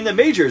pitching in the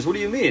majors. What do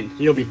you mean?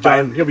 He'll be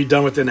done. He'll be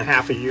done within a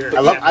half a year.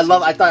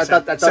 I thought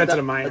Sent to the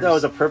that minors.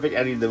 was a perfect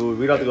ending to the movie.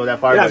 We don't have to go that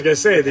far. Yeah, I was but gonna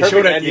say they perfect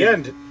showed at the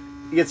ending. end.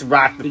 He gets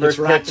rocked the He first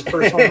gets rocked pitch. the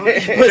first home run.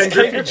 Ken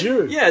Griffey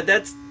Jr. Yeah,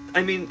 that's.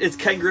 I mean, it's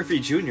Ken Griffey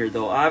Jr.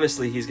 though.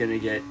 Obviously, he's going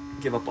to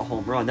give up a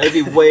home run. That'd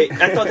be way.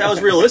 I thought that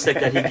was realistic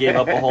that he gave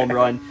up a home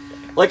run.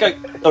 Like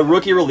a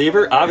rookie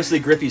reliever, obviously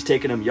Griffey's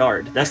taking him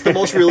yard. That's the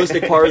most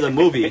realistic part of the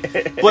movie.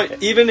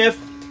 But even if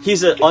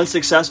he's an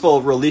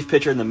unsuccessful relief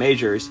pitcher in the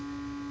majors,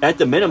 at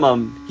the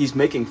minimum, he's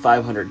making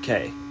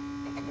 $500K.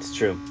 It's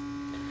true.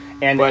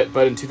 And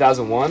But in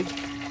 2001,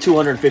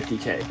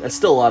 $250K. That's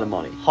still a lot of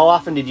money. how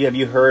often have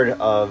you heard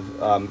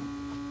of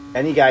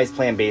any guys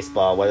playing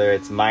baseball, whether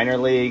it's minor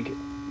league,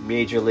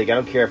 major league, I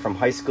don't care, from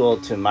high school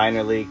to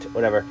minor league to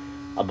whatever,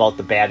 about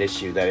the bat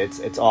issue, that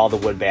it's all the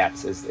wood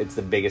bats. It's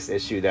the biggest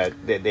issue that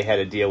they had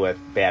to deal with,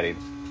 batting.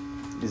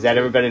 Has that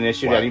ever been an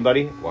issue to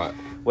anybody? what?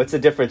 What's the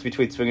difference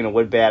between swinging a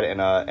wood bat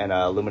and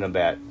a aluminum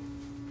bat?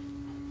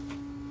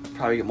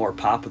 Probably get more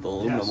pop with the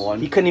aluminum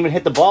one. He couldn't even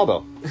hit the ball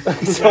though.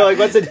 So like,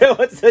 what's the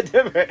difference?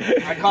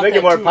 caught Make that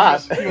it more too.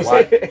 pop.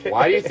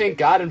 Why do you think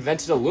God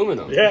invented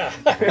aluminum? Yeah.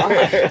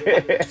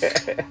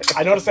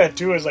 I noticed that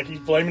too. Is like he's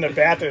blaming the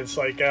bat. And it's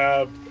like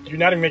you're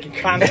not even making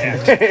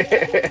contact. You could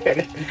I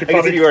guess if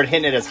probably you weren't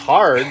hitting it as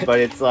hard, but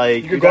it's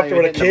like you could go up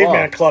there with a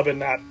caveman club and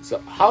not. So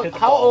Hit the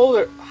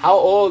ball. how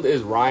old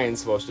is Ryan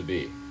supposed to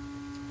be?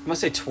 I'm going to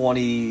say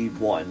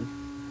 21,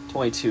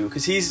 22.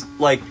 Because he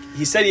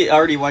said he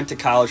already went to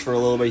college for a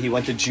little bit. He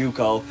went to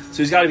JUCO. So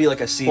he's got to be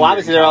like a senior. Well,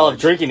 obviously in they're all of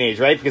college. drinking age,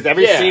 right? Because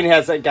every Yeah. scene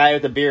has a guy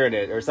with a beer in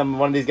it, or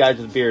one of these guys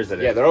with beers in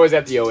it. Yeah, they're always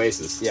at the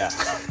Oasis. Yeah.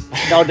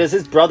 Now, does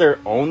his brother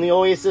own the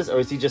Oasis, or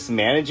is he just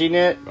managing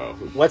it? Oh.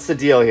 What's the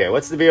deal here?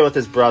 What's the deal with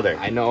his brother?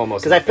 I know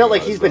almost. Because I felt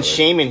like nothing he's about been his brother.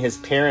 shaming his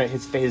parent,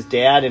 his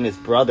dad, and his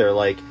brother.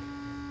 Like,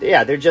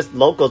 yeah, they're just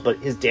locals, but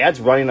his dad's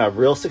running a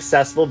real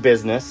successful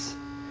business.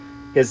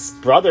 His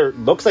brother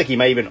looks like he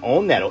might even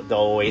own the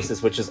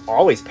Oasis, which is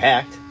always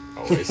packed,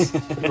 Always,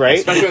 right?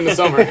 especially in the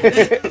summer.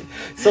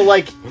 So,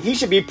 like, he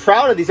should be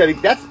proud of these. I mean,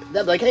 that's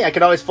like, hey, I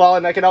can always fall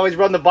in. I can always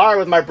run the bar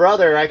with my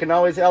brother. I can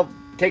always help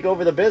take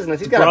over the business.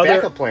 He's got a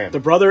backup plan. The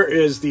brother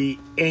is the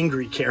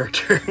angry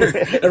character.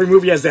 Every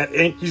movie has that.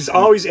 He's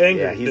always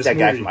angry. Yeah, he's this that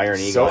guy movie. from Iron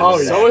Eagle.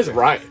 So is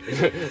Ryan.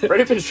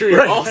 Freddie Prinze Jr.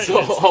 Right.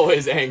 also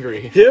always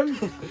angry. Him,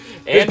 his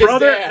And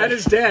brother, dad. and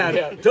his dad.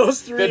 Yeah.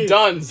 Those three. The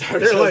Duns are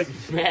they're just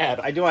like-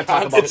 mad. I do want to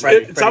talk about Constantly.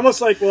 Freddie. It's almost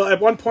like, well,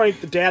 at one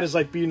point the dad is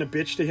like being a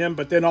bitch to him,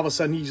 but then all of a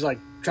sudden he's like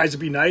tries to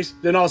be nice.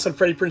 Then all of a sudden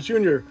Freddie Prinze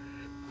Jr.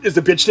 is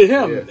the bitch to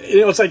him. Yeah.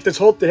 You know, it's like this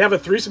whole they have a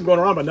threesome going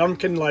around, but none of them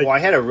can like. Well, I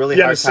had a really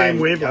be on hard the same time. I don't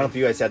know wavelength. if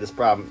you guys had this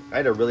problem. I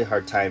had a really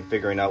hard time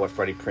figuring out what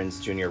Freddie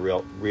Prinze Jr.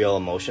 real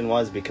emotion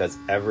was, because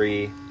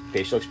every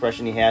facial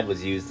expression he had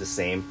was used the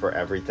same for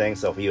everything.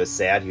 So if he was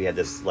sad, he had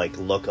this like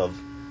look of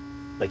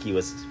like he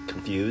was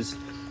confused,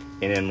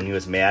 and then when he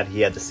was mad,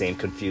 he had the same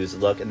confused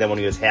look. And then when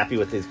he was happy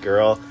with his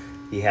girl,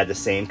 he had the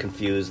same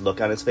confused look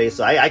on his face.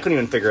 So I couldn't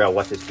even figure out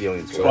what his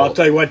feelings were. Well, I'll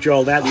tell you what,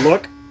 Joel, that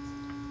look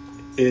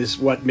is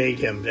what made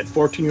him. That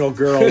 14-year-old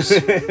girls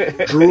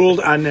drooled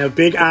on the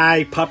big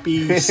eye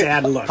puppy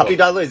sad look. Puppy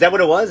dog look? Is that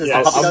what it was? Is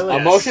Yes. it puppy dog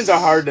look? Emotions are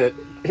hard to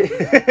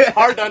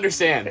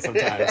understand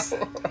sometimes.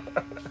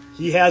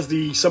 He has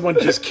the someone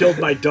just killed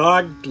my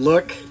dog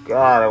look,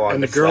 God, I want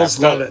and the to girls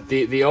slap. love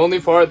it. The only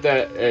part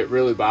that it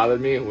really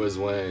bothered me was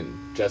when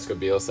Jessica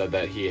Biel said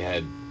that he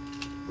had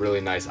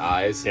really nice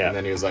eyes, Yeah. and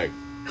then he was like,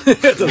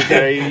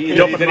 Yeah, he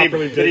open them up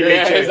really big.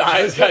 "Yeah, his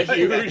eyes got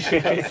huge."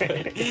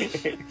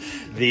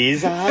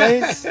 These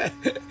eyes?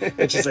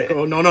 And she's like,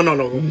 oh, no.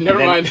 Never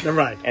mind. Never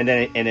mind. And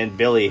then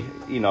Billy,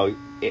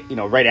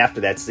 right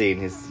after that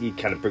scene, he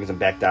kind of brings him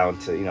back down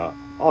to,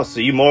 oh, so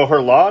you mow her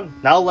lawn?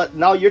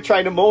 Now you're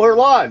trying to mow her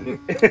lawn.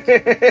 What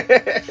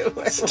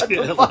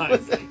the fuck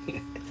was that?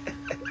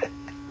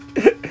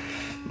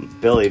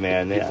 Billy,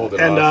 man, He yeah. pulled it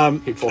And,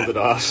 off. He pulled it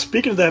off.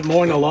 Speaking of that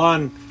mowing the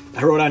lawn,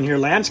 I wrote on here,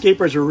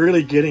 landscapers are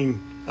really getting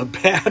a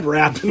bad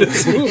rap in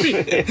this movie.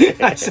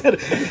 I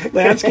said,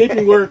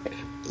 landscaping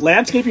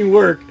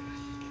work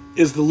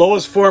is the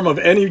lowest form of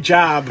any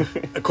job,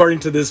 according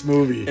to this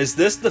movie. Is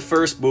this the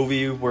first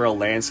movie where a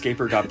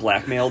landscaper got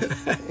blackmailed?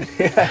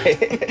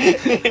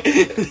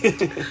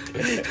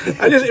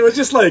 It was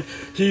just like,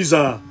 he's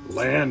a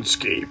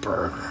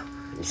landscaper.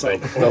 It's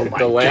like, oh my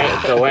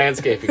God. The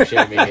landscaping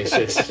shaming is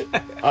just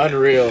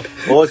unreal.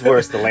 What was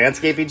worse, the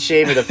landscaping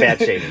shame or the fat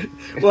shaming?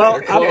 Well,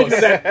 They're I'm close.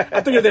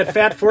 thinking of that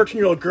fat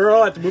 14-year-old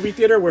girl at the movie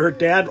theater where her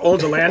dad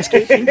owns a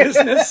landscaping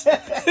business.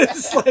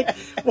 It's like,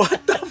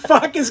 what the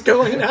fuck is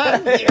going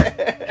on here?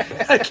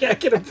 I can't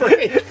get a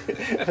break.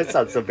 That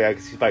sounds so bad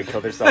because she probably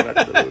killed herself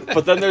after the movie.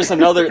 But then there's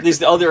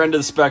the other end of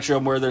the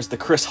spectrum where there's the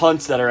Chris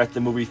Hunts that are at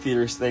the movie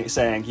theaters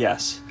saying,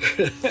 yes,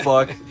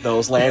 fuck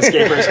those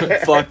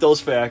landscapers, fuck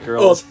those fat Oh,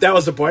 girls. that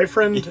was the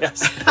boyfriend?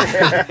 Yes.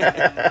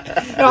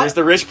 There's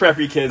the rich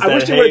preppy kids I that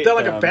wish they would have hate done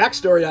like them. a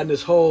backstory on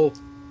this whole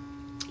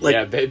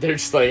yeah, they're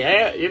just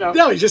like, you know.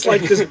 No, he's just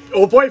like this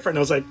old boyfriend.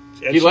 I was like,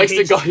 He likes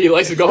to go. He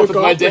likes to golf with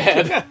my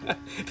dad.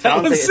 It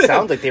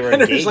sounds like they were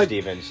And it was engaged. like-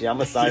 Even it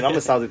almost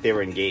sounds like they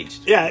were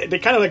engaged. Yeah, they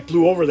kind of like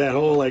blew over that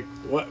whole like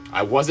what.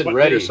 I wasn't What made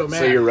ready. her so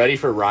So, mad? you're ready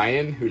for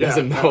Ryan, who Yeah,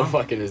 doesn't know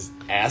fucking his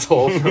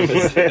asshole from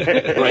his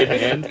right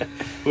hand.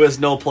 Who has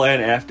no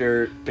plan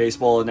after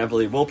baseball,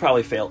 inevitably will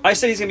probably fail. I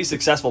said he's gonna be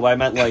successful, but I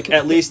meant like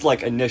at least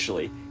like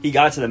initially he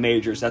got to the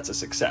majors. That's a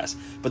success.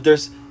 But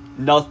there's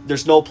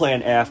no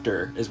plan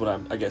after is what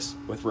I guess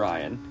with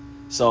Ryan.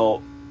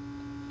 So,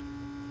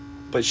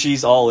 but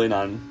she's all in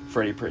on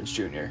Freddie Prinze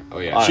Jr. Oh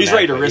yeah, She's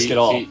ready to risk it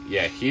all.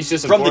 He's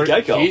just From the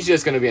get-go. He's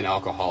just going to be an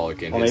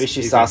alcoholic. And Well, maybe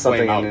she he's saw gonna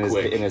flame something out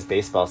quick. in his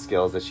baseball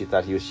skills that she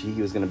thought he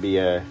was going to be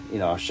a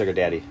sugar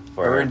daddy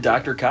for Her her. and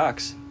Dr.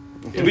 Cox.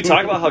 Did we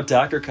talk about how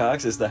Dr.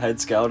 Cox is the head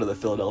scout of the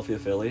Philadelphia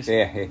Phillies?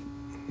 Yeah,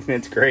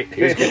 it's great.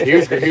 He was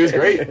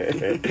great.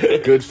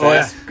 Good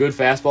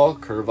fastball,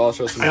 curveball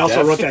shows some I also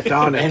depth. wrote that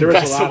down. And There was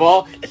best a of lot.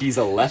 all, he's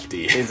a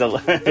lefty. He's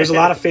a There's a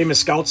lot of famous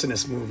scouts in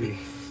this movie.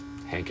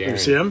 Hank You Aaron.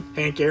 see him,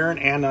 Hank Aaron,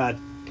 and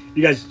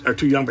you guys are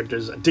too young, but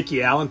there's Dick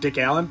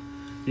Allen.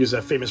 He was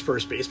a famous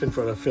first baseman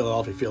for the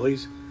Philadelphia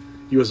Phillies.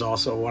 He was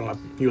also one of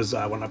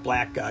the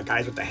black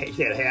guys with the hat.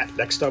 He had a hat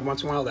next to him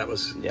once in a while. That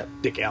was Yep.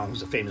 Dick Allen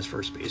was a famous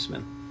first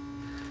baseman.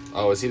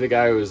 Oh, is he the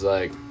guy who was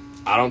like,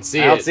 I don't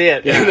see I don't see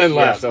it. and then Yeah.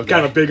 left. Okay.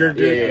 Kind of a bigger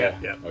dude.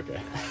 Yeah.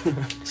 Okay.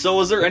 So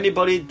was there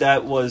anybody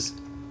that was,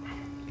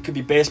 it could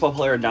be baseball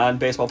player,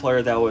 non-baseball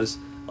player, that was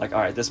like, all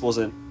right,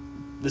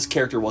 this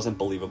character wasn't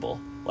believable.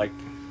 Like,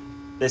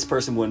 this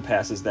person wouldn't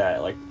pass as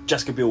that. Like,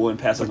 Jessica Biel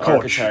wouldn't pass as The an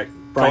coach, architect.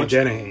 Brian Coach?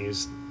 Dennehy,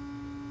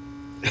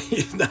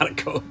 he's not a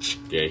coach.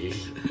 Yeah, he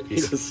Like you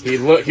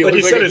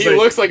said, it's like-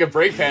 looks like a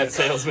brake pad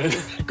salesman.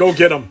 Go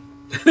get him.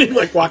 He'd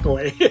like walk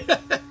away.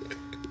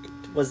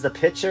 Was the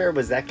pitcher?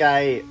 Was that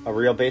guy a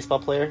real baseball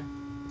player?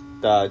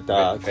 The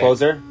Van-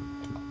 closer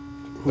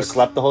who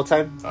slept the whole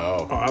time?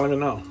 Oh. I don't even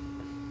know.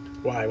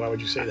 Why? Why would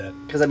you say that?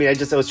 Because I mean, I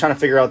was trying to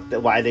figure out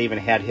why they even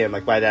had him.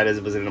 Like why that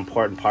was an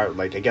important part.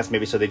 Like I guess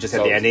maybe so they just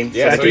had the ending.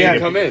 Yeah, At so the he end.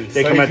 can come in.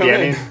 They So come he at the in.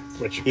 ending.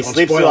 Which He don't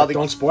sleeps spoil through all it. the.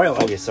 Don't spoil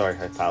it. Oh, yeah, sorry,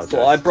 I apologize.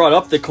 Well, I brought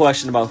up the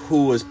question about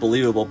who was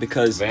believable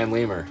because Van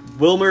Leemer.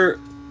 Wilmer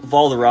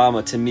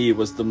Valderrama, to me,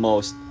 was the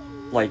most,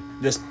 like,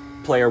 this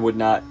player would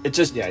not, it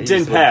just Yeah, he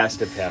didn't just pass.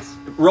 Didn't pass.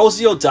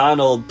 Rosie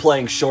O'Donnell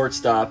playing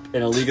shortstop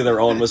in a league of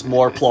their own was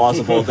more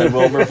plausible than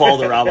Wilmer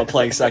Valderrama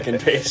playing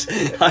second base.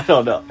 I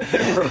don't know.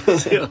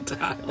 Rosie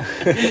O'Donnell.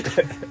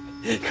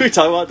 Can we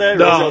talk about that?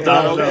 No, Rosie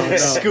O'Donnell no.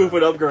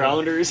 scooping up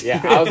grounders.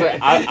 Yeah, I was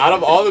like, out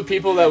of all the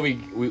people that we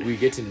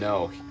get to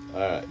know,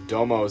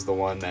 Domo is the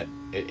one that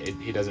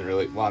he doesn't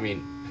really. Well, I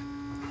mean,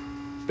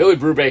 Billy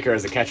Brubaker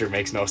as a catcher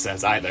makes no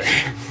sense either.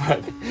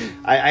 But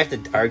I have to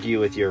argue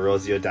with your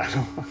Rosie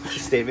O'Donnell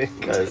statement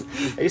because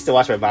I used to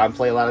watch my mom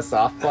play a lot of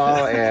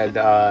softball,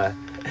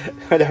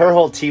 and her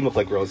whole team looked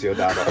like Rosie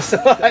O'Donnell. So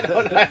I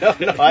don't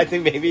know. I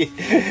think maybe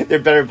they're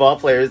better ball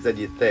players than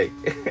you'd think.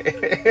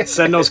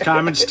 Send those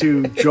comments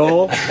to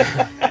Joel.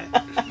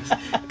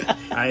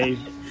 I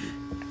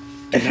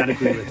do not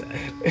agree with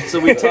that. So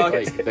we talked.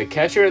 like the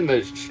catcher and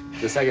the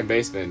second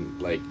baseman,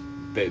 like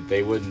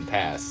they wouldn't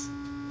pass.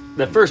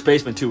 The first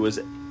baseman, too, was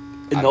in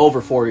the over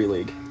 40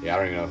 league. Yeah, I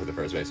don't even know who the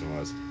first baseman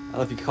was. I don't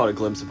know if you caught a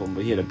glimpse of him,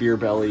 but he had a beer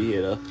belly. He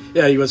had a.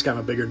 Yeah, he was kind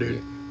of a bigger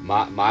dude.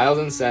 Miles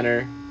in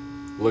center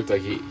looked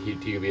like he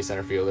could be a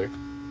center fielder.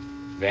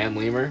 Van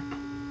Leemer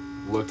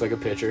looked like a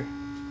pitcher.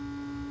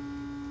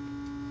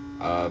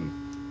 I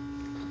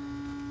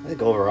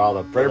think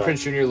overall, Freddie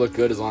Prinze Jr. looked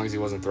good as long as he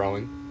wasn't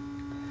throwing.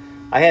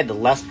 I had the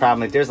less problem.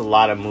 Like, there's a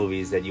lot of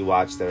movies that you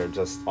watch that are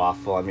just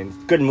awful. I mean,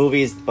 good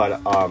movies,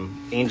 but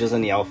Angels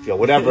in the Outfield,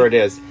 whatever it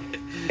is,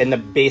 and the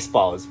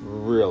baseball is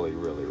really,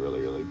 really,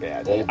 really, really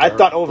bad. I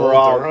thought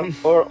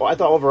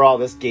overall,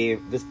 this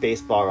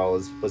baseball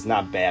was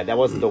not bad. That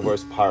wasn't the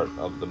worst part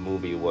of the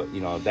movie.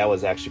 That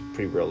was actually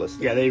pretty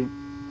realistic. Yeah,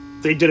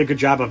 they did a good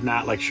job of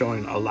not like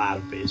showing a lot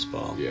of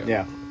baseball.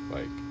 Yeah.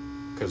 Like,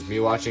 because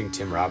me watching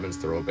Tim Robbins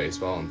throw a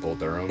baseball in Bull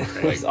Durham like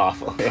It's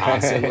awful.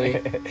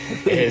 constantly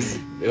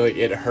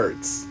it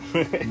hurts.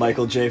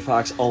 Michael J.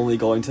 Fox only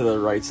going to the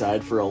right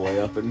side for a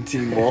layup in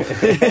Teen Wolf.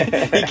 He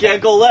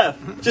can't go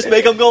left. Just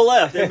make him go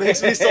left. It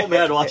makes me so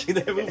mad watching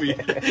that movie.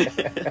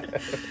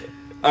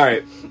 All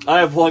right.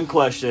 I have one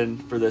question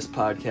for this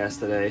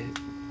podcast today.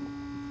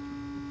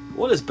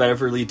 What does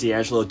Beverly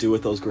D'Angelo do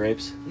with those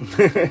grapes?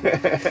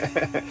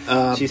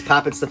 She's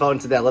popping stuff out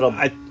into that little.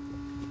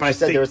 But I She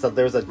said think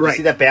there was a. Right. You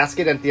see that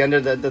basket at the end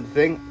of the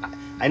thing?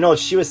 I know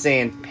she was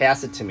saying,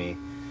 "Pass it to me."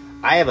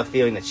 I have a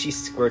feeling that she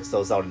squirts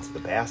those out into the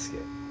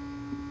basket.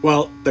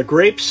 well, the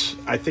grapes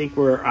I think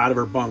were out of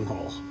her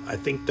bunghole. I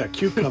think the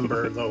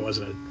cucumber though was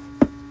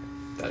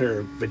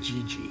Or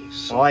vajiji.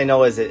 So. All I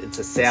know is it's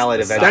a salad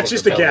eventually. That's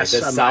just a guess.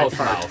 The on my South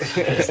part. Mouth,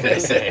 as they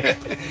say.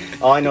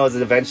 All I know is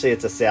that eventually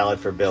it's a salad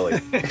for Billy.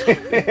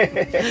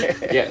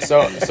 Yeah.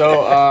 So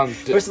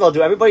First of all,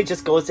 do everybody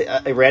just go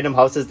to random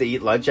houses to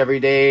eat lunch every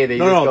day? They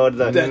just go to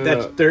the.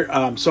 That's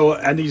they're so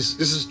and these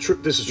this is true.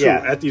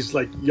 Yeah. At these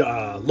like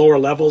lower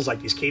levels,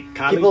 like these Cape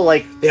Cod People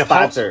like they have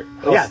sponsor.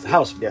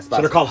 house. Yeah, So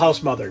sponsor. they're called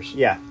house mothers.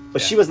 Yeah,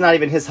 but she was not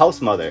even his house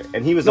mother,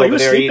 and he was No, over he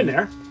was there sleeping eating.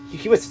 there.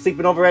 He was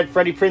sleeping over at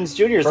Freddie Prinze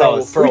Jr.'s for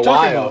house. a What are you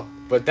talking while, about?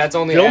 but that's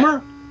only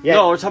Filmer? Yeah.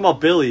 No, we're talking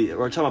about Billy.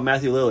 We're talking about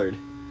Matthew Lillard.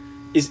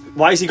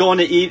 Why is he going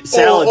to eat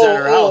salads at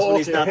her house when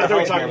he's not I the thought we were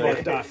house talking mother?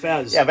 about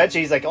Fez. Yeah,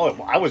 eventually he's like, "Oh,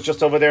 I was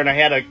just over there and I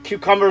had a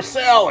cucumber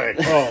salad."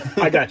 Oh,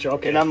 I got you.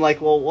 Okay. And I'm like,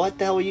 "Well, what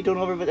the hell are you doing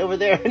over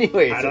there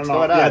anyways? I don't What's know.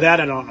 going on?" Yeah,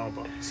 that I don't know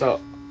about. So,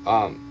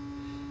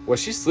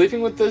 was she sleeping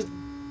with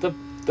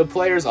the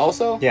players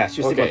also? Yeah, she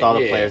was sleeping with all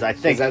the players. I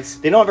 'Cause think that's.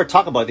 they don't ever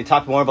talk about it. They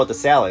talk more about the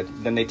salad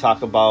than they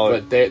talk about.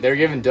 But they're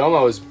giving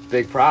Domo's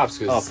big props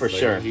because Oh, for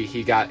sure.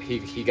 he got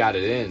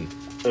it in.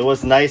 It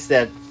was nice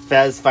that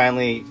Fez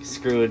finally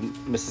screwed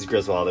Mrs.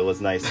 Griswold. It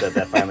was nice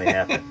that finally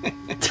happened.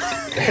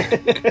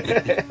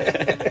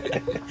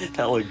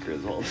 Helen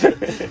Griswold.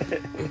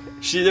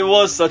 There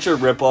was such a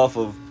ripoff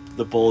of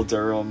the Bull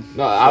Durham.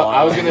 No,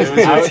 I was It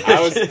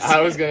gonna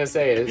I was gonna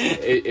say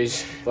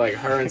is like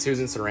her and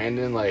Susan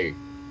Sarandon like.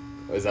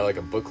 Was that like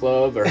a book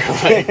club or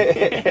like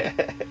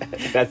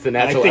that's the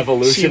natural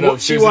evolution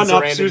of she Susan won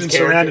up Sarandon's Susan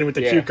character? Sarandon with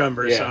the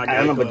cucumbers. Yeah. So I gotta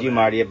don't know go about you, there.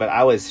 Marty, but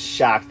I was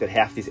shocked that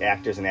half these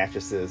actors and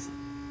actresses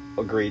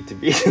agreed to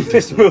be in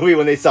this movie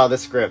when they saw the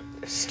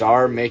script.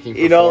 Star making.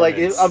 You know, like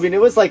performance. it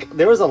was like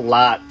there was a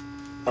lot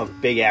of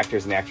big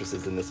actors and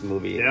actresses in this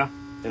movie. Yeah.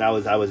 And I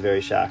was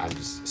very shocked. I'm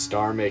just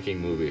star making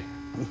movie.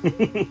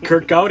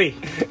 Kurt Gowdy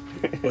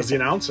was the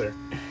announcer.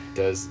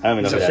 Does I don't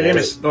even know He's who a that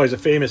famous. is. No, he's a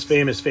famous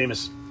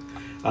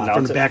from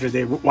Announcer. the back of the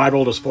day. Wide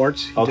World of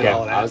Sports. He Okay. did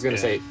all of that. I was gonna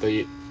say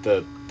the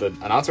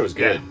announcer was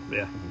good,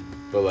 Yeah.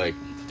 but like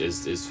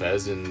is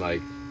Fez in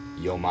like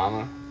Yo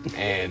Mama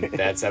and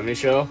That 70s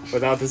Show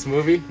without this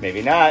movie?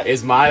 Maybe not.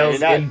 Is Miles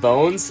Maybe not. in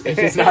Bones if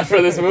it's not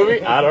for this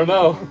movie? I don't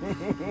know.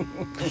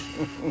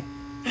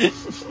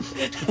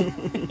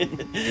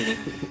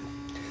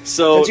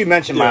 So Since you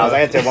mentioned Miles, I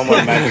had to have one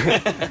more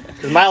mention.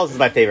 'Cause Miles is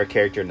my favorite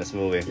character in this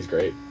movie. He's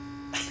great.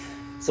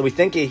 So we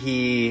think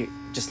he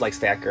just likes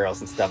fat girls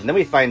and stuff. And then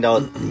we find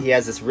out he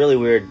has this really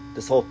weird,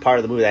 this whole part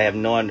of the movie that I have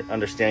no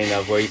understanding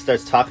of, where he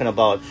starts talking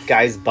about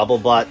guys' bubble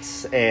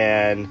butts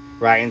and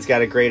Ryan's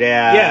got a great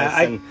ass.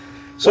 Yeah, and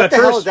So what at the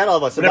first, hell is that all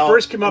about? So when it now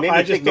first came it up, made me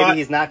I just think maybe thought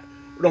he's not.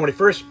 No, when he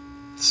first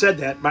said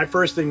that, my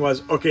first thing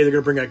was, okay, they're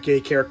gonna bring a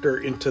gay character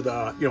into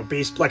the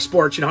base like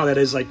sports. You know how that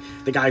is, like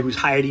the guy who's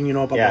hiding.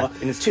 Blah Yeah, blah.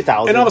 and it's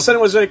 2000. And all of a sudden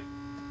it was like,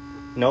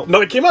 nope. no,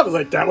 it came up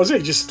like that was it.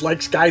 He just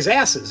likes guys'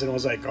 asses, and it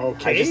was like,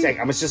 okay.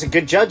 I was just a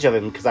good judge of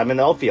him because I'm in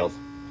the outfield.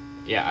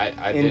 Yeah,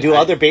 I And did, do I-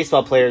 other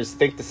baseball players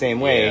think the same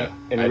way yeah,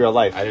 in I- real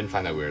life? I didn't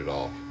find that weird at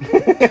all.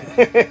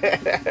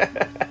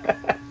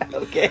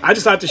 Okay. I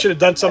just thought they should have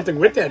done something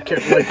with that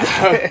character.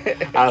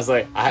 Like, I was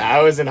like,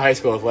 I was in high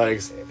school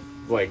athletics,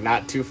 like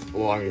not too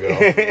long ago.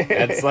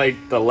 That's like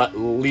the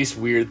least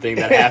weird thing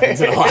that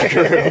happens in a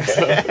locker room.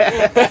 So.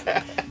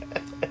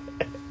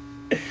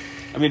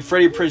 I mean,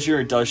 Freddie Prinze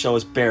Jr. does show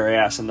his bare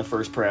ass in the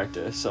first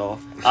practice, so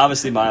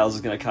obviously Miles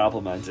is going to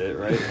compliment it,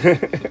 right?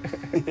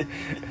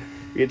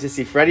 We get to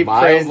see Freddie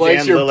Miles Prinze likes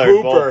and your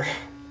Lillard pooper.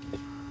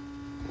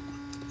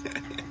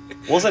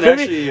 Wasn't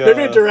maybe, actually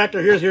maybe the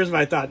director. Here's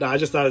my thought. No, I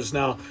just thought of this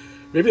now.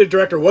 Maybe the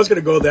director was going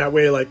to go that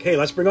way, like, hey,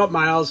 let's bring out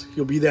Miles.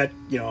 He'll be that,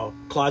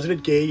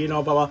 closeted gay,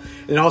 blah, blah.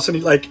 And all of a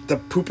sudden, like, the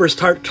poopers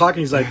start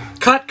talking. He's like,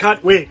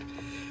 cut, wait.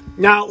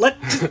 Now,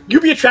 you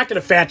be attracted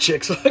to fat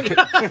chicks. Forget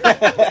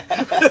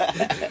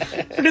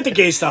the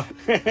gay stuff.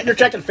 You're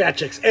attracted to fat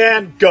chicks.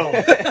 And go.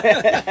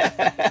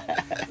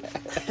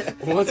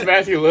 Once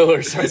Matthew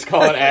Lillard starts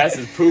calling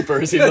asses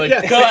poopers, he's like,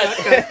 Yeah.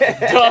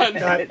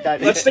 cut,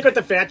 done. Let's stick with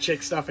the fat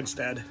chick stuff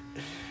instead.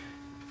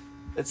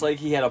 It's like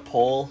he had a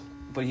poll,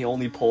 but he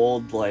only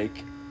polled,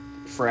 like,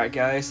 frat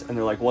guys, and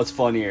they're like, what's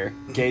funnier,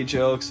 gay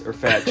jokes or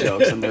fat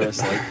jokes? And they're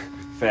just like,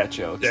 fat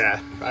jokes. Yeah,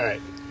 all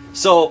right.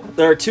 So,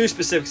 there are two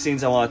specific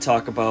scenes I want to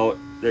talk about.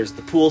 There's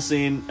the pool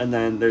scene, and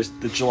then there's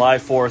the July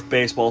 4th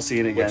baseball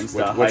scene against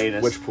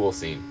Hyannis. Which pool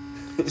scene?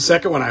 The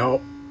second one, I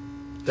hope.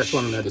 That's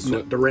one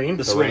of the rain.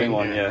 The swimming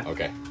one, yeah.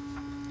 Okay.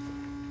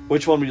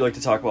 Which one would you like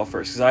to talk about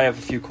first? Because I have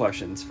a few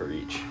questions for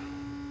each.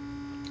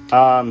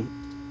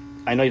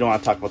 I know you don't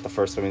want to talk about the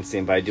first swimming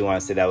scene, but I do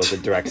want to say that was a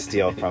direct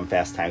steal from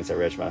Fast Times at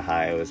Ridgemont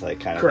High. It was like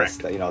kind of Correct.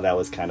 that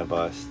was kind of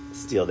a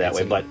steal that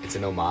way. But It's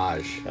an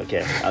homage.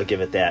 okay, I'll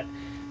give it that.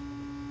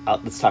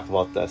 Let's talk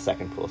about the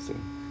second pool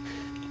scene.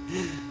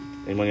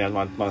 Anyone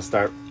want to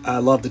start? I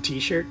love the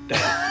T-shirt.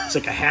 It's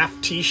like a half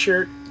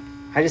T-shirt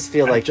I just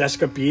feel Like like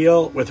Jessica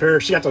Biel with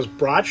her, she got those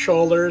broad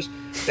shoulders,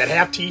 that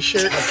half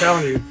t-shirt. I'm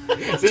telling you,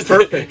 Is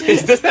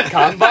this the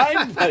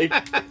combine?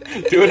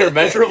 Like doing her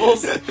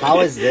measurables?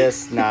 how is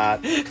this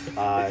not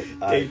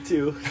Day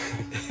 2.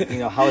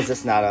 how is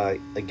this not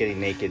a getting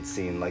naked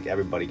scene, like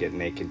everybody getting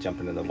naked,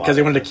 jumping in the water? because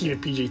they wanted to keep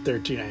it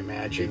PG-13, I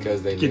imagine.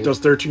 Because they keep knew- those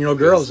 13-year-old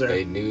girls there.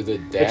 They knew the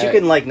dad. But you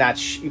can like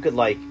not. You could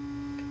like.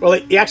 Well,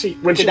 he actually,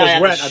 when You she could not was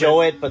have wet, to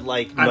show it, but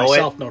like I know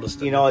myself it.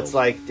 noticed it. It's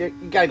like you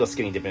gotta go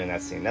skinny dipping in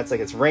that scene. That's like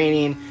it's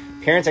raining.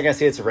 Parents are gonna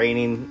say it's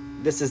raining.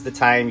 This is the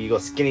time you go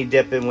skinny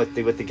dipping with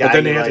the guy. But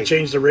then they you had to like.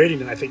 change the rating,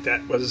 and I think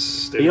that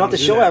was... You don't have to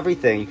show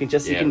everything. You can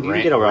just you can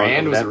get around.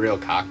 Rand was that. a real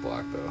cock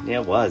block, though.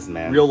 Yeah, it was,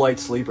 man. Real light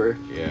sleeper.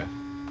 Yeah.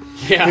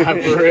 Yeah,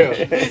 for real.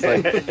 It's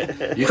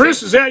like,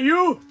 Chris, is that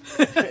you?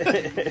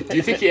 do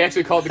you think he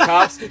actually called the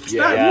cops?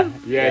 Yeah,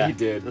 he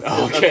did.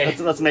 Okay.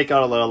 Let's make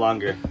out a little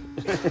longer.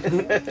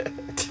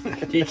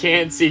 He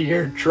can't see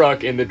your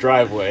truck in the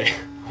driveway.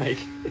 Like,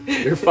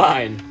 you're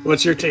fine.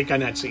 What's your take on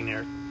that scene,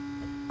 Eric?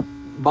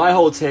 My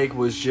whole take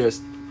was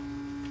just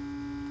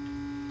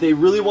they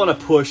really want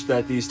to push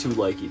that these two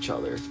like each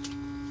other,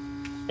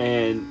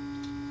 and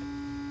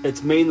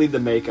it's mainly the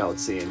makeout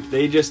scene.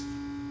 They just,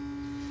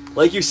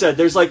 like you said,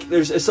 there's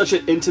it's such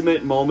an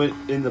intimate moment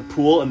in the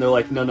pool, and they're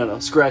like, no,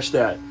 scratch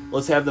that.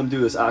 Let's have them do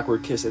this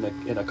awkward kiss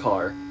in a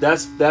car.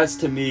 That's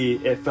to me,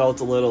 it felt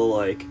a little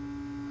like,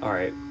 all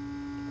right.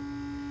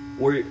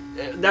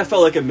 That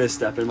felt like a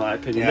misstep in my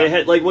opinion. Yeah. They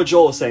had, like what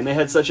Joel was saying, they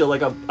had such a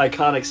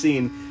iconic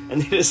scene,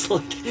 and they just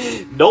like,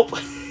 nope.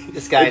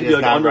 This guy It could is be,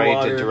 like, not ready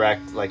underwater. to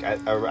direct. Like I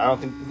don't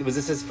think was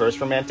this his first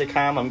romantic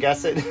com. I'm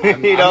guessing.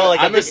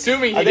 I'm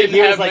assuming he didn't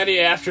have many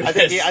after I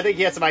this. think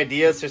he had some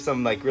ideas for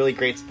some like really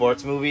great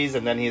sports movies,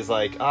 and then he's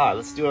like,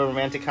 let's do a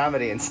romantic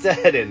comedy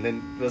instead, and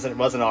then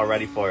wasn't all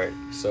ready for it.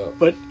 So,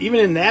 But even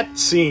in that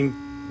scene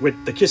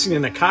with the kissing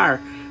in the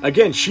car,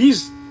 again,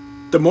 she's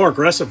the more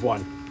aggressive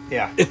one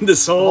Yeah, in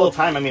this the whole whole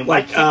time. I mean,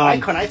 like why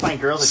couldn't I find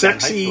girls like that in high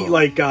sexy school?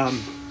 like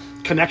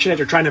connection that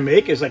they're trying to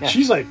make? Is like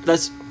she's like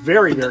That's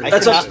very, very. I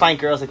That's could not a- find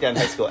girls like that in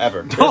high school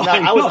ever. No,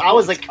 I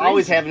was it's like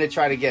always having to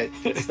try to get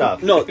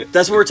stuff. no,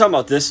 that's what we're talking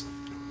about. This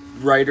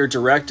writer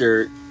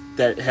director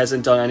that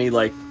hasn't done any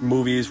like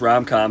movies,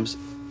 rom-coms.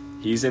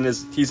 He's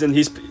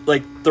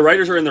like the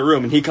writers are in the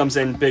room, and he comes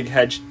in big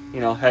head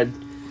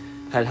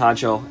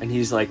honcho, and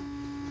he's like,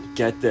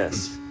 get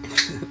this.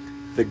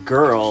 The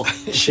girl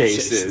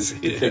chases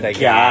the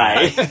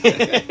guy.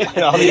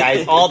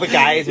 all the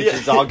guys, which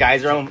is all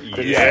guys are home.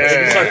 They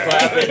start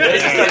clapping. They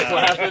start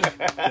clapping.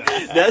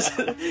 That's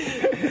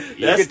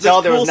You could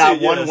tell there was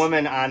not one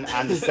woman on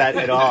the set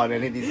at all in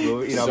any of these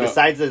movies. So-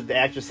 Besides the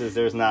actresses,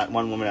 there was not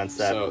one woman on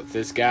set. So,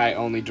 this guy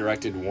only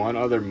directed one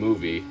other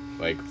movie,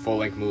 like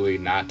full-length movie,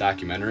 not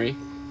documentary.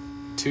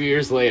 2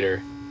 years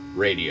later,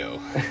 Radio.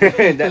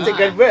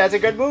 That's a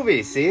good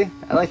movie. See,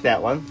 I like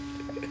that one.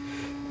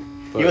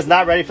 He was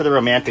not ready for the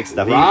romantic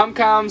stuff.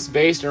 Rom-coms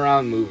based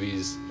around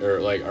movies,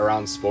 or like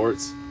around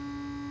sports,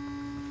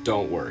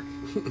 don't work.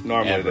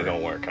 Normally Ever. they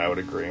don't work. I would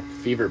agree.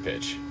 Fever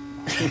Pitch.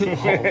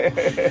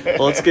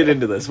 Well, let's get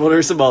into this. What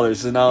are some others?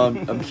 So now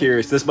I'm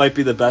curious. This might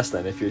be the best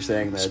then, if you're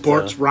saying that.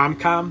 sports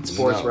rom-com.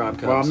 Sports No.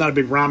 rom-coms. Well, I'm not a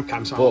big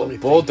rom-com, so Bull, let me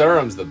Bull think.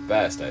 Durham's the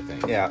best, I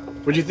think. Yeah.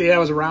 Would you think that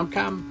was a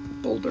rom-com?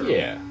 Bull Durham?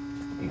 Yeah.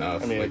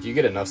 Enough. I mean- like, you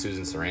get enough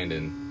Susan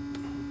Sarandon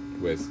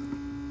with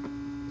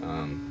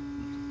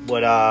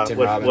What Tim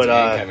Robbins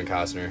and Kevin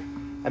Costner.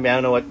 I mean, I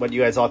don't know what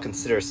you guys all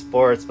consider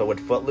sports, but would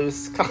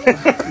Footloose count?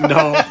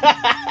 No.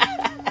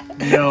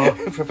 No.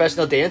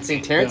 Professional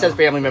dancing. Terrence No. has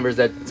family members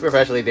that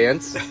professionally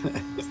dance.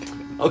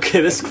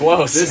 Okay, this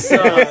Close. This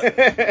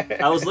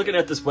I was looking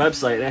at this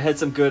website and it had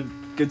some good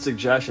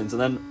suggestions,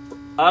 and then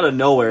out of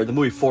nowhere, the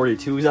movie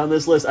 42 is on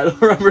this list. I don't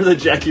remember the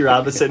Jackie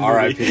Robinson movie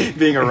R.I.P.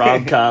 being a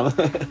rom-com.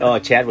 Oh,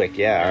 Chadwick.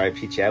 Yeah,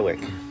 R.I.P. Chadwick.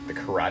 The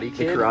Karate The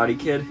Kid? Karate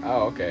Kid.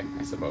 Oh, okay.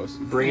 I suppose.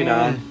 Bring It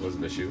On.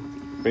 Wasn't the shoe.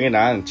 Bring it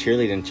on.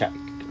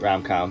 Cheerleading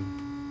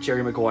rom-com.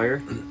 Jerry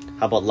Maguire.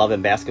 How about Love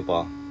and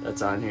Basketball?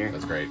 That's on here.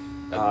 That's great.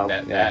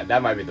 yeah.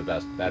 That might be the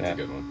best. That's Yeah. a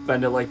good one.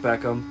 Bend It Like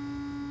Beckham.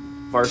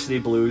 Varsity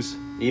Blues.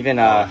 Even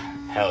Hell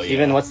yeah.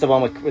 even what's the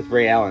one with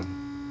Ray Allen?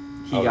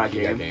 He Got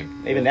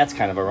Game. Even that's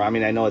kind of a. I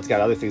mean, I know it's got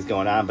other things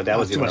going on, but that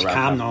was Too even much a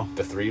rom-com. calm,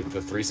 though.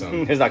 The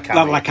threesome. There's not A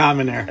comedy. lot of calm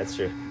in there. That's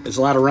true. There's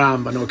a lot of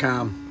rom, but no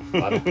calm.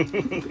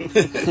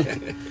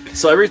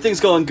 So everything's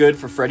going good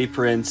for Freddie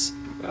Prinze.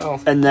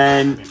 Well, And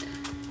then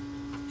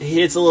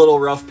he hits a little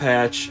rough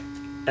patch,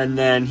 and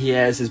then he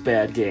has his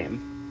bad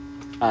game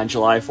on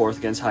July 4th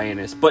against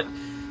Hyannis.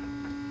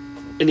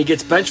 And he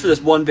gets benched for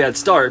this one bad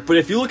start, but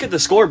if you look at the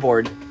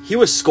scoreboard, he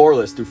was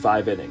scoreless through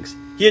 5 innings.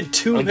 He had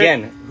 2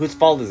 Again, whose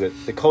fault is it?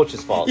 The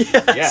coach's fault.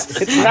 yes.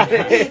 It's not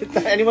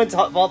anyone's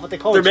fault but the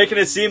coach. They're making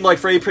it seem like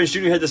Freddie Prinze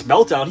Jr. had this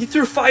meltdown. He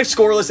threw 5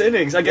 scoreless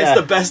innings against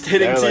Yeah. the best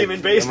hitting They're team like-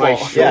 in baseball. I'm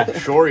like,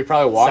 sure, he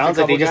probably walked Sounds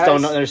a like they couple just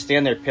guys. don't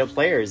understand their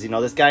players.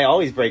 This guy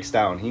always breaks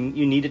down.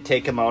 You need to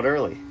take him out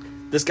early.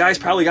 This guy's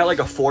probably got like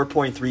a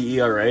 4.3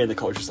 ERA, and the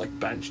coach is like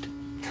benched.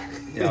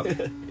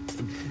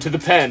 To the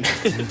pen.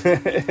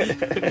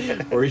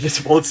 Or he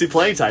just won't see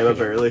playing time,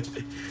 apparently.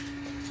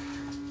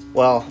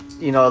 Well,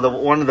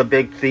 one of the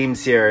big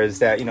themes here is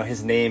that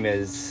his name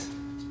is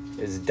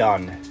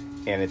Dunn,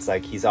 and it's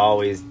like he's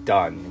always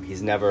done.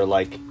 He's never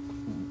like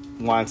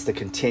wants to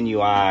continue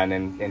on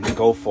and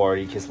go for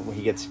it because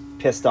he gets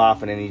pissed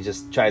off and then he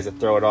just tries to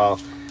throw it all.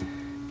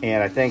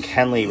 And I think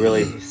Henley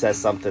really says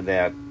something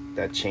that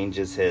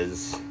changes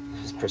his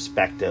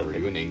perspective. Were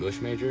you an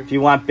English major? If you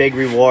want big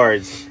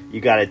rewards, you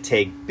got to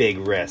take big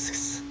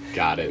risks.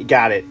 Got it.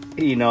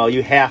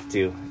 You have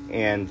to.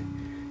 And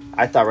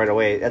I thought right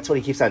away, that's what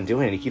he keeps on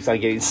doing. He keeps on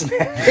getting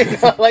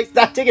smacked. Like,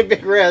 not taking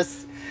big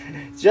risks.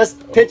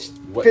 Just pitch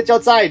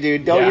outside,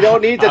 dude. You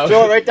don't need to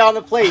throw it right down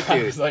the plate, I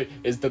dude. was like,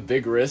 is the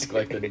big risk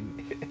like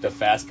the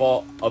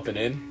fastball up and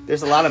in?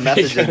 There's a lot of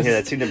messages in here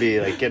that seem to be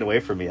like getting away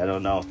from me. I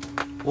don't know.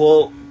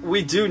 Well,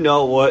 we do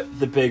know what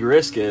the big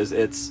risk is.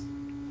 It's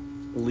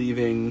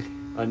leaving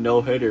a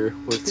no-hitter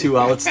with 2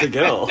 outs to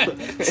go.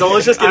 So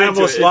let's just get I into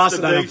almost it. lost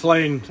it on a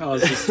plane. I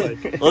was just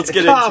like, Let's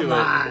get come into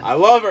on. it. I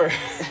love her.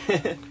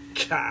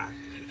 God.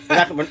 We're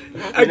not gonna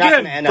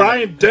Again, end on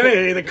Brian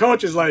Dennehy, the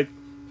coach, is like,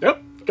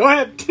 yep, go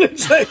ahead.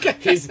 It's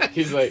like, He's like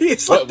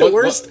He's like the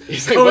worst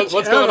He's like, coach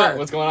what's going ever. on?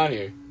 What's going on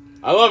here?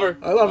 I love her.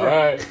 I love her. All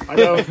right.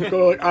 I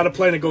go on a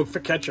plane and go for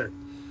catcher.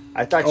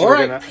 I thought you All were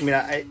right. gonna. I mean,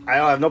 I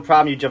don't have no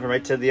problem you jumping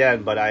right to the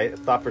end, but I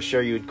thought for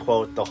sure you'd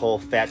quote the whole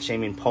fat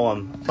shaming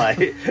poem by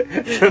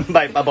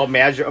about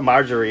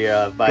Marjorie.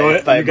 Go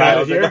ahead. You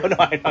got it here? No,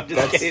 I'm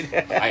just kidding.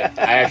 I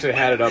actually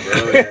had it up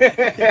earlier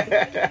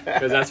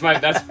because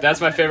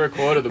that's my favorite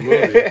quote of the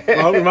movie.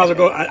 Well, we might as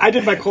well go. I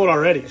did my quote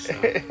already. So.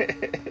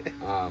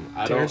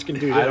 I Terrence can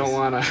do I this.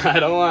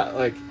 don't want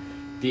like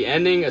the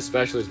ending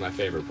especially is my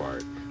favorite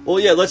part. Well,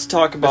 yeah, let's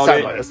talk about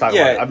Let's talk it.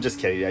 about it. I'm just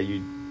kidding. Yeah,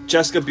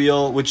 Jessica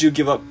Biel, would you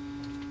give up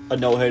a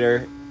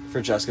no-hitter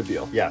for Jessica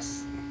Biel?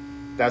 yes.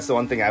 That's the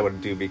one thing I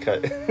would do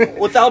because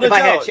Without a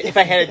doubt. if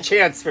I had a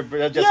chance for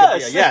Jessica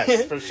Yes. Biel,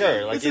 yes, for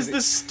sure. Like, This is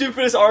the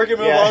stupidest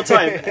argument Yeah. of all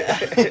time.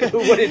 who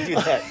wouldn't do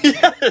that?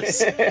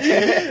 Yes.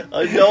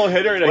 A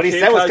no-hitter and a What he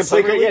Cape said was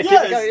Cod completely. Summer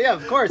League. Yeah,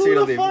 of course. Who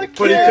you're the gonna fuck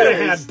But he could have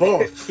cares? had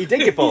both. He did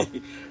get both.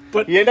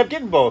 But He ended up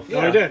getting both.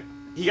 no, he did.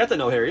 He got the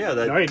no-hitter, yeah.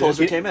 That No, he did.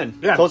 closer He- came in.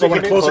 Yeah, Closer but when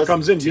a came in, closer close.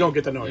 comes in, you don't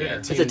get the no hitter. Yeah,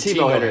 It's a team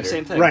no-hitter,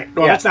 same thing. Right.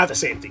 Well, Yeah. that's not the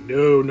same thing.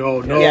 No.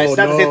 Yeah, it's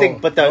not the same thing,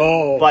 but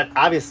no. but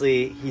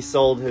obviously he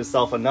sold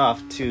himself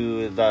enough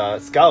to the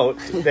scout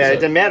that it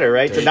didn't matter,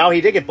 right? So now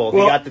he did get both.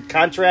 Well, he got the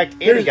contract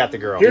and he got the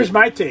girl. Here's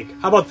my take.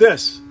 How about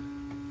this?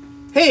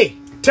 Hey,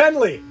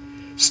 Tenley,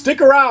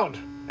 stick around.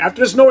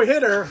 After this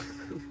no-hitter,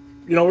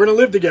 we're going to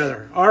live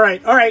together. All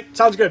right.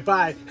 Sounds good.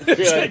 Bye.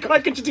 It's like, why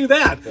could you do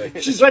that?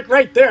 She's like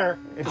right there.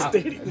 In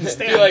the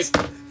stands.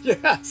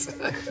 Yes.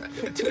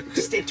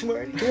 Just stay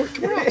tomorrow.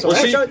 Well,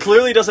 she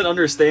clearly doesn't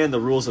understand the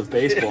rules of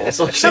baseball.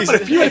 So she's,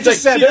 But if you had it's like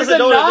just said, she doesn't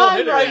know what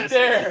a no-hitter right is.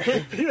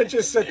 there. You had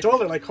just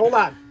told her, like, hold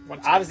on.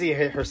 Obviously,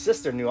 her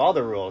sister knew all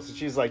the rules. So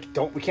she's like,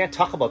 we can't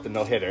talk about the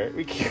no hitter.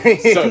 We can't.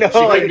 So no, she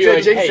could like, be to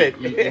like, jinx hey,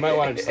 it. you might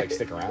want to just like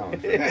stick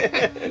around.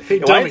 Hey, Why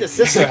dummy, did the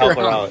sister stick help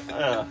her around.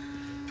 out?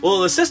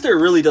 Well, the sister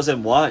really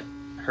doesn't want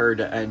her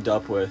to end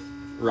up with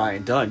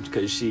Ryan Dunn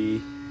because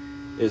she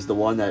is the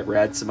one that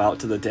rats him out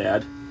to the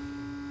dad.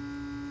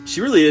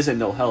 She really isn't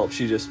no help.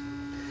 She's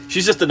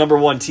just the number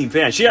one team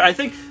fan. I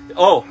think.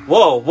 Oh,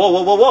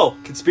 whoa!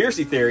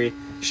 Conspiracy theory.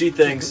 She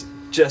thinks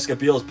Jessica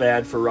Biel's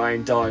bad for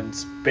Ryan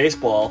Dunn's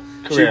baseball.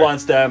 Career. She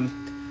wants them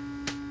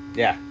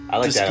Yeah, I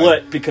like to that.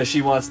 split because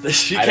she wants.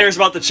 She cares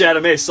about the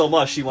Chatham A's so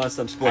much. She wants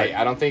them split.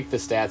 I don't think the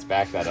stats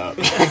back that up.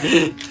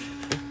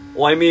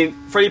 Well, I mean,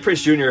 Freddie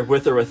Prinze Jr.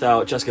 with or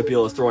without Jessica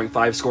Biel is throwing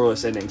 5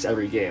 scoreless innings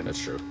every game. That's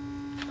true.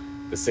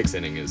 The 6th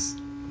inning is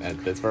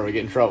that's where we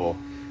get in trouble.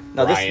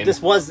 No, Ryan.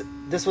 this was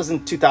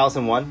in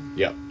 2001.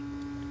 Yep.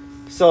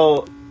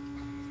 So,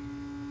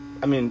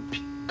 I mean,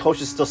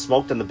 coaches still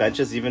smoked on the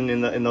benches even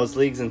in those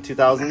leagues in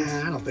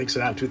 2000s. I don't think so.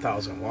 Not in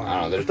 2001.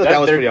 I don't know. I thought that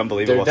was pretty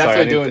unbelievable. They're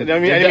Sorry, definitely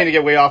doing. I didn't mean to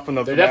get way off from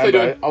the. they're definitely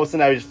but doing- all of a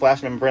sudden, I was just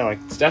flashing in my brain like,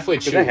 It's definitely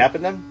did chew. that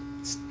happen then?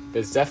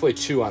 It's definitely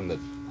chew on the.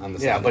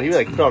 Yeah, but he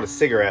like put out a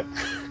cigarette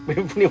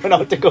when he went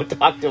out to go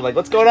talk to him. Like,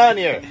 what's going on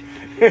here?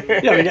 Yeah,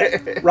 I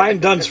mean, Ryan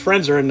Dunn's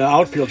friends are in the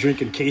outfield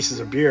drinking cases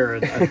of beer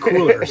and a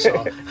cooler, so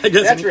I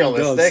guess That's anything goes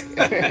realistic.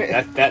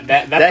 that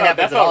That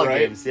happens in all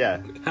games. Yeah.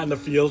 on the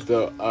field.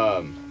 The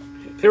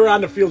They were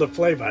on the field of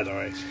play, by the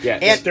way. yeah.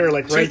 And- They were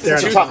like right there.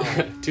 Two- on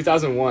the-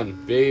 2001,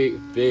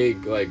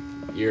 big like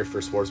year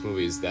for sports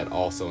movies that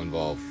also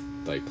involve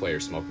like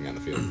players smoking on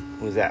the field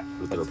Who's that?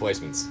 with the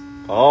replacements.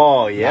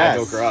 Oh, yes.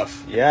 Nigel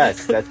Gruff.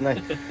 Yes, that's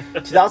nice.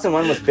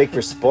 2001 was big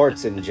for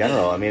sports in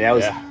general. I mean, that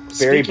was Yeah.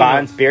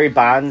 Speaking Barry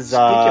Bonds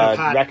of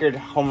hot record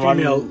home run.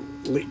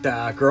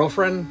 female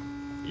girlfriend.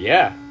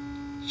 Yeah.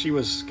 She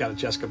got a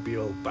Jessica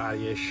Biel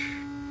body-ish.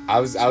 I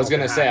was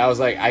gonna say, hot. I was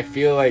like, I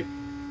feel like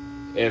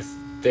if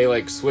they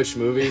like switched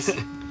movies,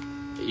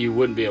 you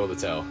wouldn't be able to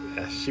tell.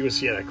 Yeah,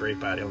 she had a great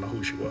body. I don't know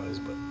who she was,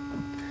 but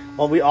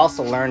Well, we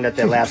also learned at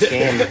the last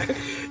game.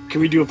 can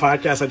we do a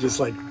podcast? I just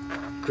like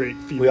great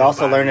female We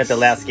also bodies. learned at the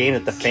last game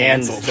that the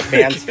fans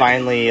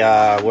finally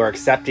were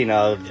accepting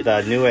of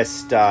the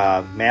newest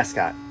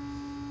mascot.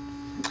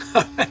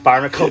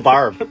 Barnacle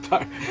Barb.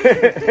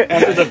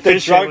 After the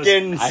fish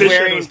drunken,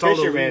 swearing was told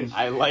to fisherman. leave.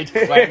 I like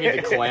Clammy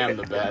the Clam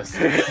the best.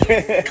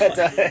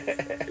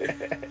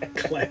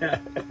 Clam.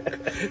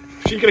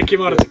 She could have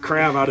came out as a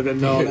crab. I'd have been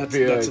no. That's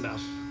Like-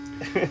 enough.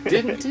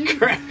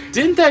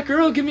 Didn't that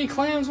girl give me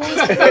clams once?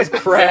 That was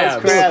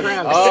crabs. Crabs.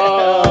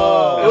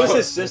 Oh, It was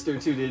his sister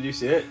too. Did you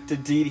see it?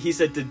 He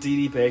said, "Did Dee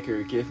Dee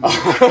Baker give me?"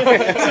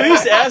 So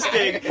he's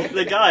asking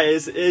the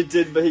guys,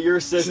 "Did your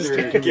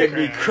sister give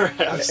me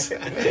crabs?"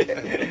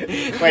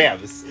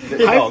 Clams.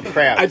 No,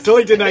 crabs. I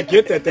totally did not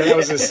get that. That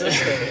was his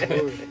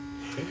sister.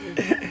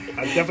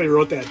 I definitely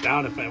wrote that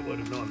down if I would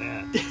have known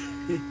that.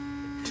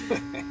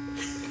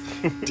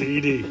 Dee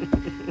Dee.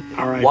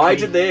 All right. Why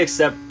did they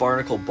accept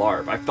Barnacle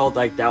Barb? I felt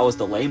like that was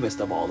the lamest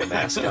of all the of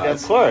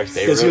mascots. course.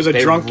 Because he was a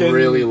they drunken.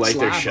 really like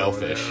their slob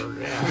or shellfish.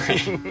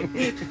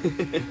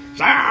 whatever.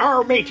 Yeah.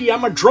 Arr, matey,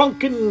 I'm a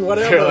drunken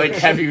whatever. They're like,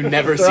 have you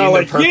never They're seen all The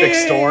like, Perfect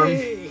Storm?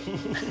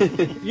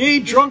 Yay! Yay,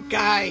 drunk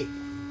guy.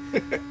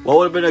 What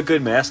would have been a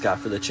good mascot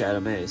for the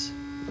Chatham A's?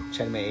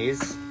 Chen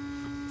Mays.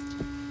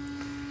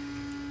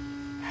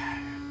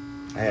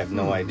 I have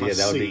no idea. must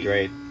That would see. be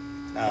great.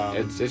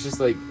 It's just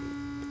like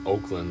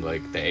Oakland,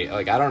 like I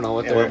don't know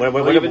what Yeah, they're.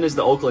 What even is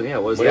the Oakland? Yeah,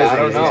 what is Yeah, that? I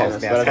don't know,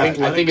 Mascot. but I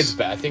think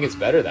Athletics. it's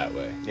better that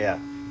way. Yeah.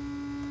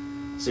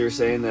 So you're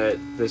saying that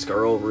this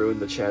girl ruined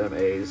the Chatham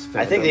A's?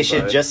 I think they fandom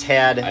should by- just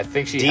had I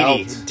think she Dee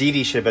helped. Dee. Dee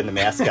Dee should have been the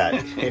mascot.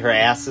 Her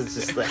ass is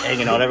just like,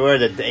 hanging out everywhere.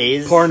 The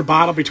A's. Pouring the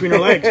bottle between her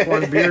legs,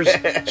 pouring beers.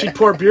 She'd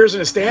pour beers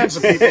in a stand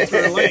so people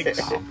through her legs.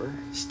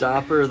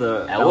 Stopper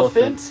the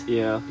Elephant?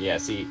 Yeah. Yeah,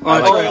 see, Oh,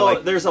 that's right.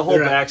 Oh, there's a whole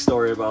They're-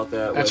 backstory about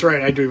that. That's with-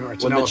 right, I do remember.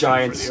 It's When an the elephant for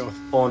Giants the oath.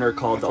 owner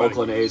called the Athletic.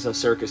 Oakland A's a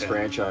circus Yeah.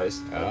 franchise.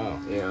 oh,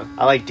 Yeah.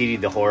 I like Dee Dee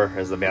the whore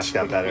as the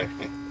mascot better.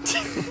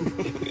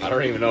 I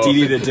don't even know. Dee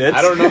Dee if the it- Dits?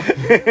 I don't know.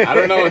 I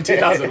don't know in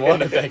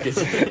 2001 if that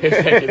gets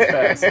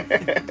passed.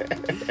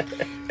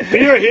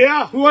 Beer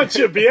here? Who wants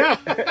your beer?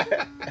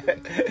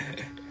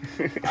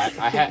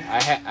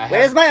 I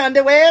Where's my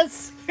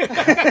underwears?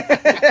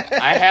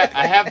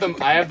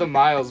 have the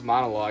Miles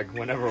monologue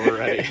whenever we're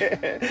ready.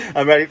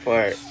 I'm ready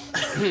for it.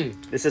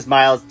 This is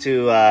Miles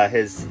to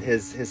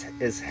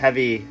his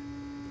heavy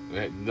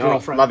No.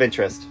 Girlfriend. love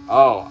interest.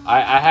 Oh,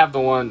 I have the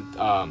one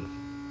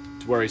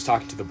where he's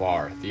talking to the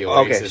bar. The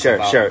Okay, Oasis sure,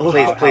 about sure. how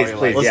Please, he please, likes-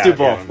 please. Let's Yeah, do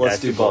both. yeah, Let's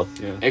do both.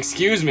 Yeah.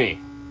 Excuse me.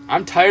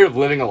 I'm tired of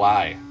living a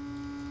lie.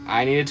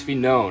 I need it to be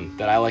known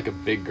that I like a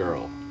big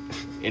girl.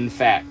 In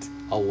fact,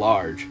 a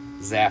large,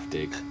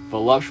 zaftig,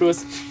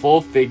 voluptuous,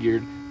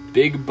 full-figured,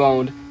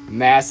 big-boned,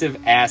 massive,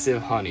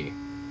 assive honey.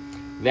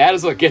 That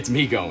is what gets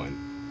me going.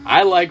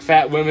 I like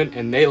fat women,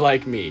 and they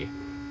like me.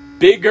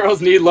 Big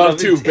girls need love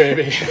too,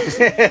 baby.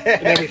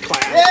 And every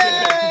class.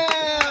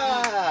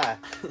 Yeah!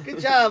 Good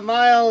job,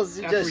 Miles.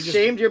 You After we just just-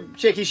 shamed your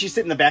chick. She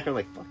sitting in the back. I'm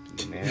like, fuck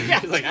you, man.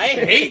 He's like, I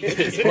hate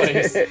this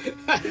place.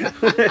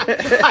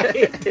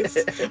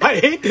 I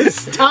hate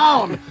this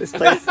town. This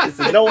place is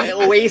no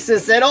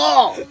oasis at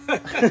all.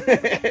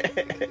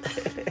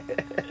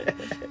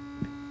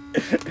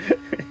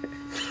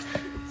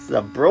 It's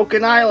a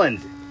broken island.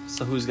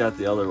 So who's got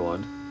the other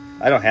one?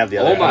 I don't have the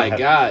other. Oh I my don't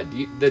have-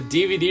 god, the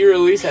DVD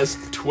release has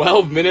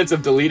 12 minutes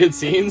of deleted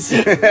scenes.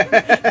 I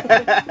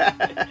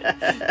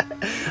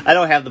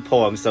don't have the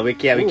poem, so we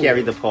can't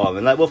read the poem.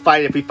 And we'll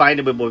find it. If we find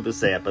it, we'll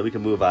say it. But we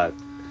can move on.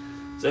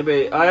 Does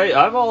anybody,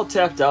 I'm all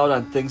tapped out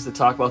on things to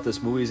talk about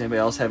this movie. Does anybody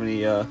else have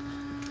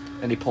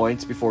any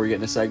points before we get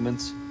into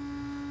segments?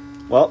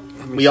 Well,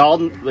 we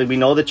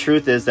know the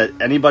truth is that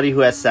anybody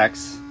who has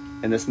sex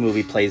in this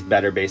movie plays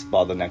better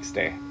baseball the next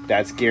day.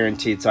 That's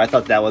guaranteed. So I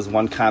thought that was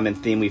one common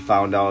theme we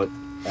found out.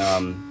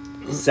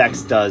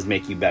 Sex does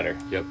make you better.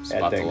 Yep, at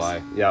spot the things.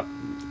 lie. Yep,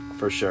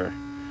 for sure.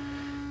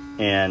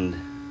 And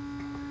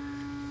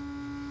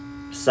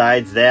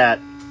besides that,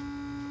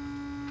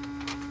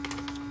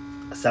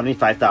 a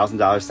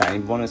 $75,000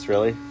 signing bonus.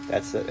 Really?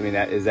 That's it. I mean,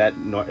 is that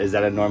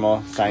a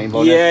normal signing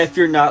bonus? Yeah, if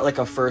you're not like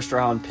a first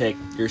round pick,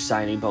 your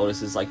signing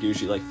bonus is like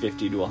usually like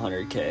 50 to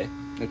 100K.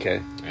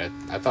 Okay.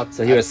 I thought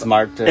So he was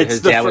smart. It's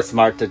His the dad fir- was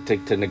smart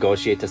to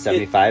negotiate to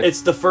 75.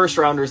 It's the first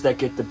rounders that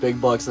get the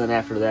big bucks, and then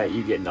after that,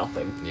 you get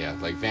nothing. Yeah,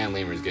 like Van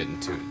Leemer's getting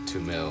 $2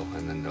 million,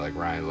 and then they're like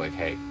Ryan's like,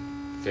 hey,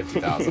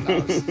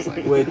 $50,000. It's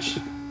like, Which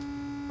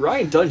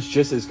Ryan Dunn's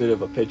just as good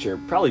of a pitcher,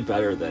 probably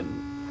better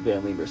than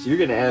Van Leemer. So you're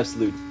getting an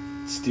absolute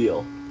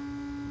steal.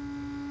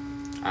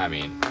 I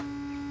mean,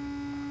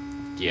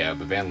 yeah,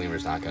 but Van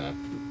Leemer's not gonna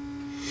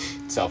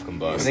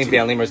self-combust. I think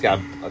Van Leemer's got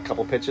a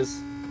couple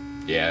pitches.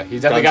 Yeah,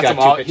 he's definitely Dunn's got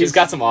got some. two pitches. He's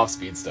got some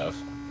off-speed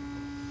stuff.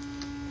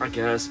 I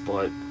guess,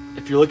 but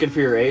if you're looking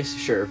for your ace,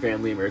 sure,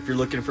 Van Leemer. If you're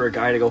looking for a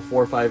guy to go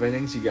 4 or 5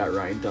 innings, you got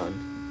Ryan Dunn.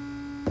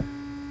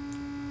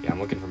 Yeah,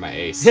 I'm looking for my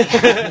ace.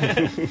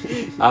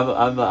 I'm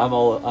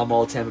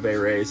all Tampa Bay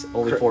Rays.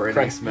 Only 4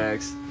 innings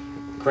max.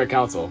 Craig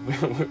Counsell.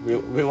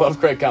 we love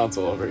Craig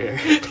Counsell over here.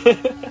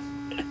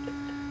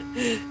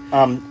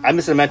 I'm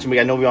just gonna mention.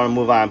 I know we want to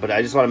move on, but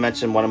I just want to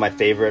mention one of my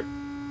favorite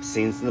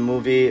scenes in the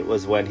movie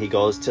was when he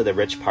goes to the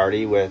rich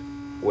party with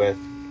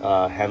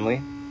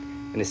Henley,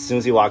 and as soon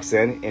as he walks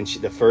in, and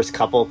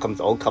the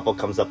old couple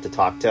comes up to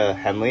talk to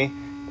Henley,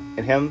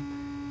 and him.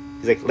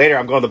 He's like, later,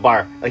 I'm going to the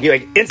bar. Like, he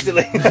like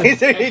instantly,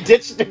 he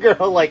ditched the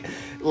girl like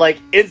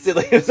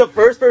instantly. It was the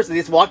first person.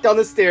 He just walked down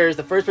the stairs.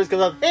 The first person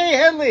comes up, hey,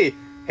 Henley.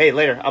 Hey,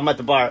 later, I'm at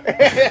the bar.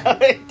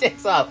 He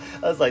takes off.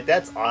 I was like,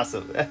 that's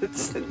awesome.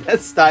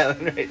 That's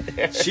styling right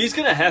there. She's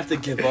gonna have to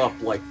give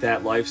up like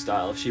that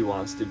lifestyle if she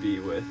wants to be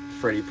with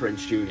Freddie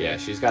Prinze Jr. Yeah,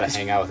 she's got to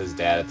hang out with his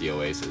dad at the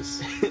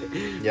Oasis.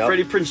 Yep.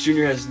 Freddie Prinze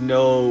Jr. has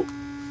no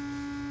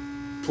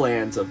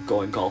plans of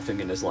going golfing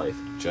in his life.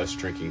 Just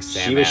drinking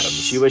Sam She was Adams.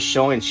 she was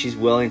showing she's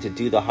willing to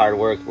do the hard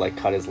work, like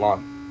cut his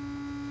lawn.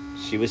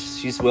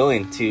 She's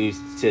willing to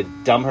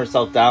dumb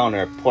herself down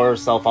or pour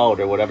herself out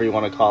or whatever you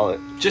want to call it.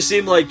 Just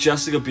seemed like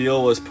Jessica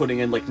Biel was putting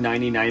in like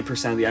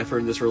 99% of the effort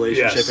in this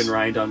relationship, Yes. and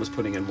Ryan Dunn was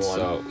putting in 1.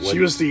 So, She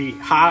was the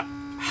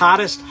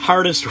hottest,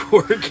 hardest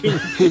working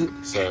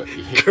so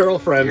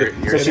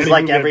girlfriend. So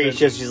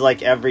she's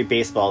like every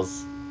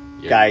baseball's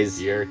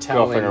guy's You're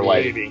telling girlfriend or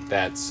me wife.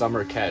 that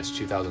Summer Catch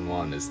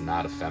 2001 is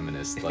not a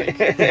feminist like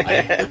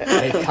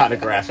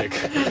iconographic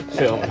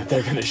film that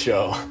they're gonna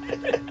show.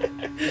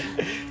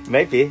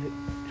 Might be.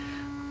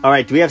 All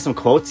right, do we have some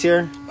quotes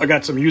here? I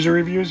got some user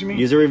reviews, you mean?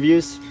 User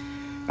reviews?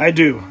 I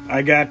do.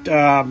 I got,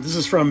 this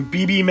is from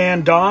BB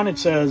Man Dawn. It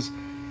says,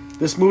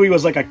 this movie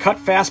was like a cut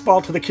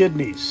fastball to the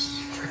kidneys.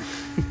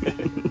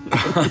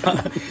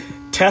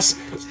 Test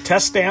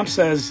Stamp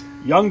says,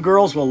 young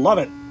girls will love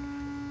it.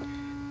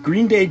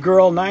 Green Day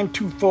Girl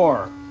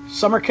 924.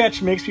 Summer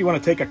Catch makes me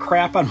want to take a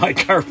crap on my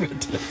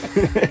carpet.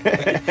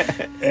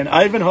 And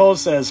Ivanhoe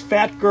says,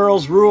 fat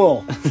girls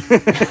rule.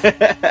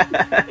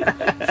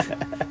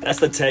 That's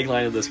the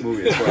tagline of this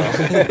movie as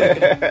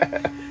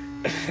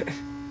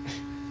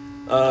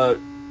well.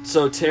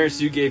 So Terrence,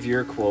 you gave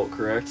your quote,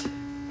 correct?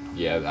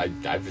 Yeah,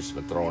 I've just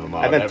been throwing them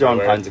out. I've been throwing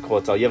everywhere. tons of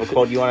quotes out. You have a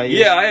quote you want to use?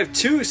 Yeah, I have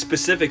 2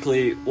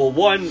 specifically. Well,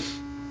 one,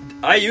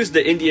 I use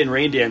the Indian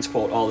rain dance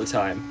quote all the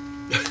time.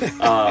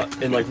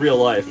 In like real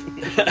life.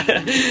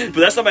 But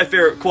that's not my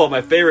favorite quote.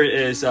 My favorite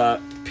is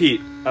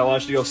Pete, I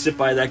want you to go sit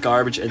by that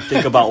garbage and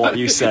think about what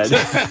you said.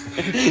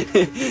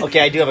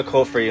 Okay, I do have a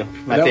quote for you.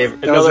 My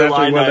favorite. That was Another after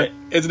line he wanted I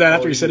isn't that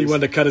after he always said he use.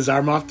 wanted to cut his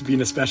arm off to be in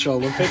the Special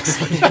Olympics?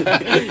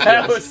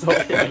 That was so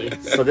funny.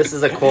 So this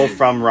is a quote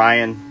from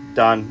Ryan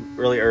Dunn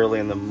really early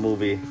in the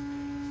movie.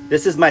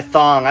 This is my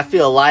thong. I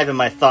feel alive in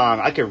my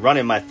thong. I can run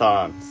in my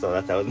thong. So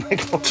that was my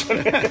quote.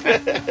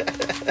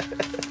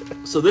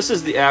 So this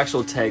is the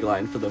actual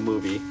tagline for the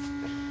movie.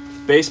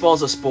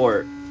 Baseball's a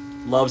sport.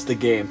 Loves the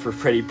game for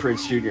Freddie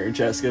Prinze Jr. and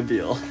Jessica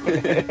Biel.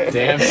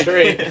 Damn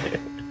straight.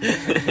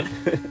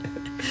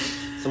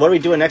 So what are we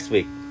doing next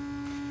week?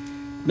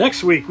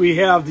 Next week, we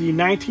have the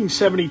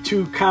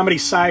 1972 comedy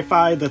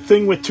sci-fi The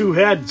Thing with Two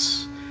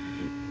Heads.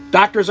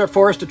 Doctors are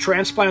forced to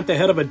transplant the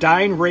head of a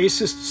dying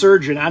racist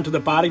surgeon onto the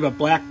body of a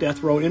black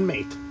death row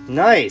inmate.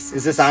 Nice.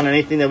 Is this on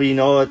anything that we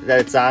know that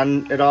it's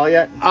on at all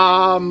yet? If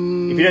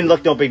you didn't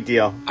look, no big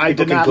deal. I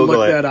People did can not Google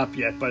look it. that up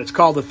yet, but it's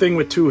called The Thing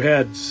with Two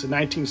Heads,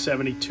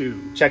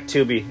 1972. Check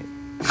Tubi.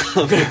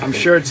 I'm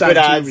sure it's on Good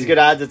odds. TV. Good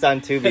odds. It's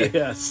on Tubi.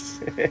 Yes.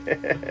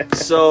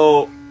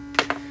 So,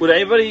 would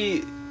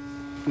anybody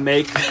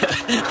make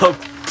a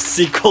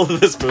sequel to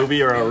this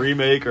movie, or a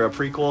remake, or a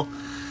prequel?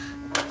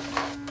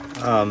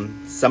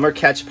 Summer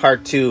Catch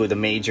Part 2, the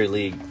Major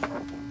League.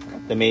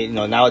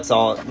 Now it's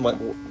all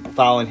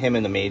following him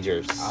in the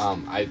majors.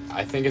 I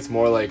think it's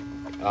more like,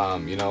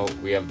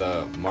 we have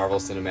the Marvel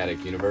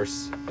Cinematic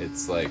Universe.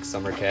 It's like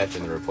Summer Catch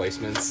and the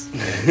Replacements.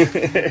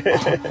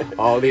 And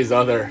all these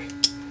other,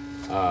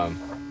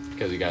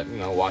 because we got,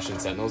 Washington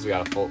Sentinels. We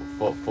got a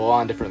full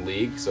on different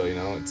league. So,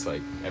 it's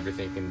like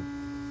everything can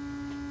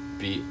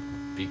be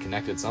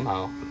connected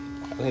somehow.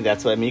 I think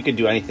that's what, you could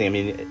do anything. I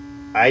mean,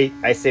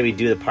 I say we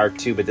do the Part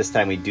 2, but this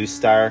time we do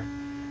star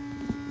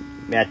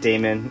Matt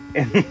Damon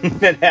and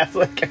Ben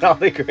Affleck and all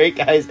the great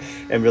guys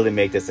and really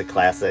make this a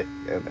classic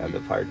of the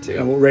Part 2.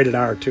 And we'll rate it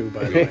R too,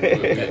 by the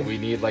way. We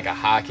need like a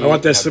hockey. I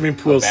want that and swimming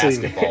pool a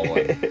scene. basketball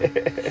one.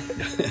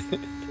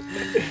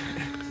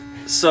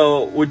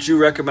 So, would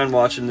you recommend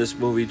watching this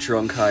movie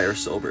drunk, high, or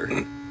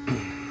sober?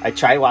 I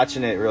tried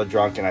watching it real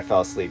drunk and I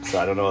fell asleep, so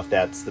I don't know if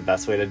that's the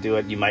best way to do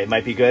it. It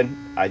might be good.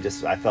 I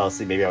fell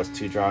asleep. Maybe I was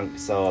too drunk.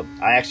 So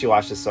I actually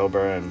watched it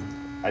sober and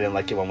I didn't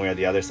like it one way or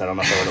the other, so I don't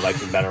know if I would have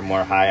liked it better or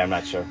more high. I'm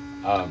not sure.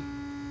 I'm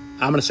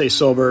going to say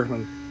sober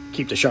and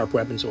keep the sharp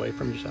weapons away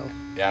from yourself.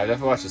 Yeah, I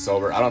definitely watched it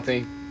sober. I don't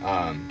think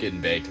getting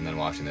baked and then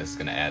watching this is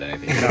going to add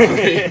anything.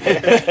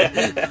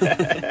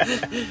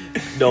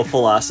 No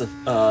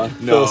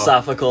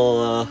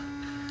philosophical.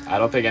 I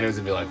don't think anyone's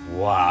going to be like,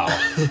 wow,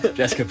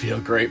 Jessica Biel,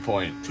 great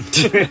point.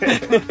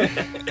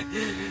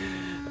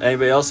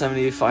 Anybody else have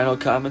any final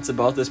comments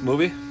about this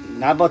movie?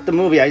 Not about the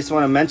movie. I just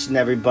want to mention to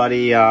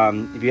everybody,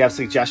 if you have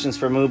suggestions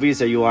for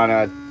movies or you want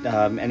to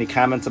any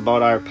comments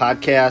about our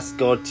podcast,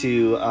 go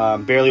to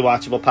Barely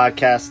Watchable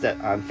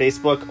Podcast on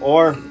Facebook,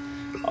 or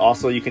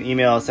also you can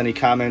email us any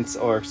comments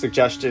or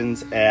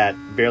suggestions at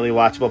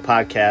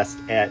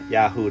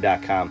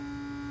barelywatchablepodcast@yahoo.com.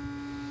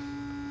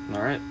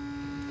 All right.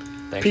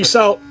 Thanks Peace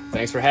out.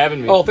 Thanks for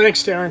having me. Oh,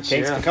 thanks, Terrence.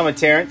 Thanks for coming,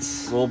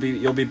 Terrence. You'll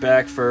be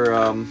back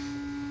for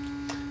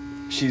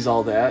She's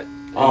All That.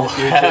 Oh,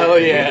 hell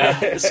yeah.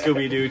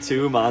 Scooby-Doo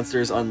 2,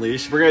 Monsters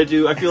Unleashed. We're going to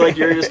do, I feel like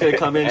you're just going to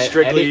come in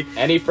strictly.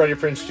 Any Freddie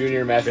Prinze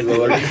Jr. Matthew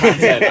Lillard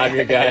content, I'm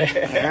your guy.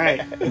 All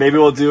right. Maybe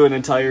we'll do an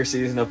entire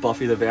season of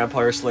Buffy the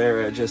Vampire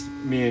Slayer, just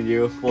me and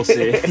you. We'll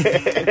see.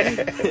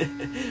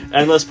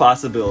 Endless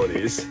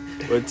possibilities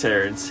with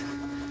Terrence.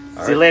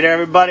 See you later,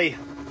 everybody.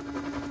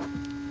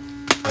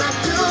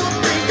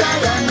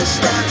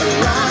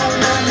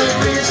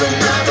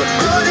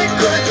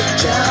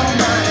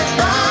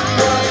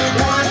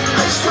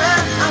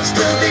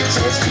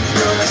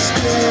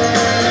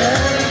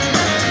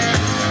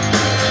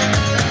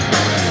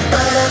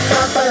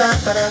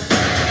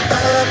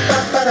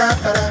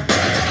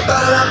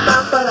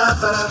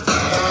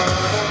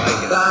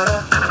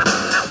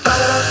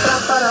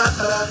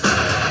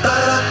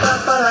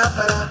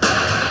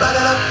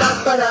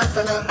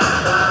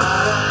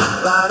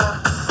 Ba-da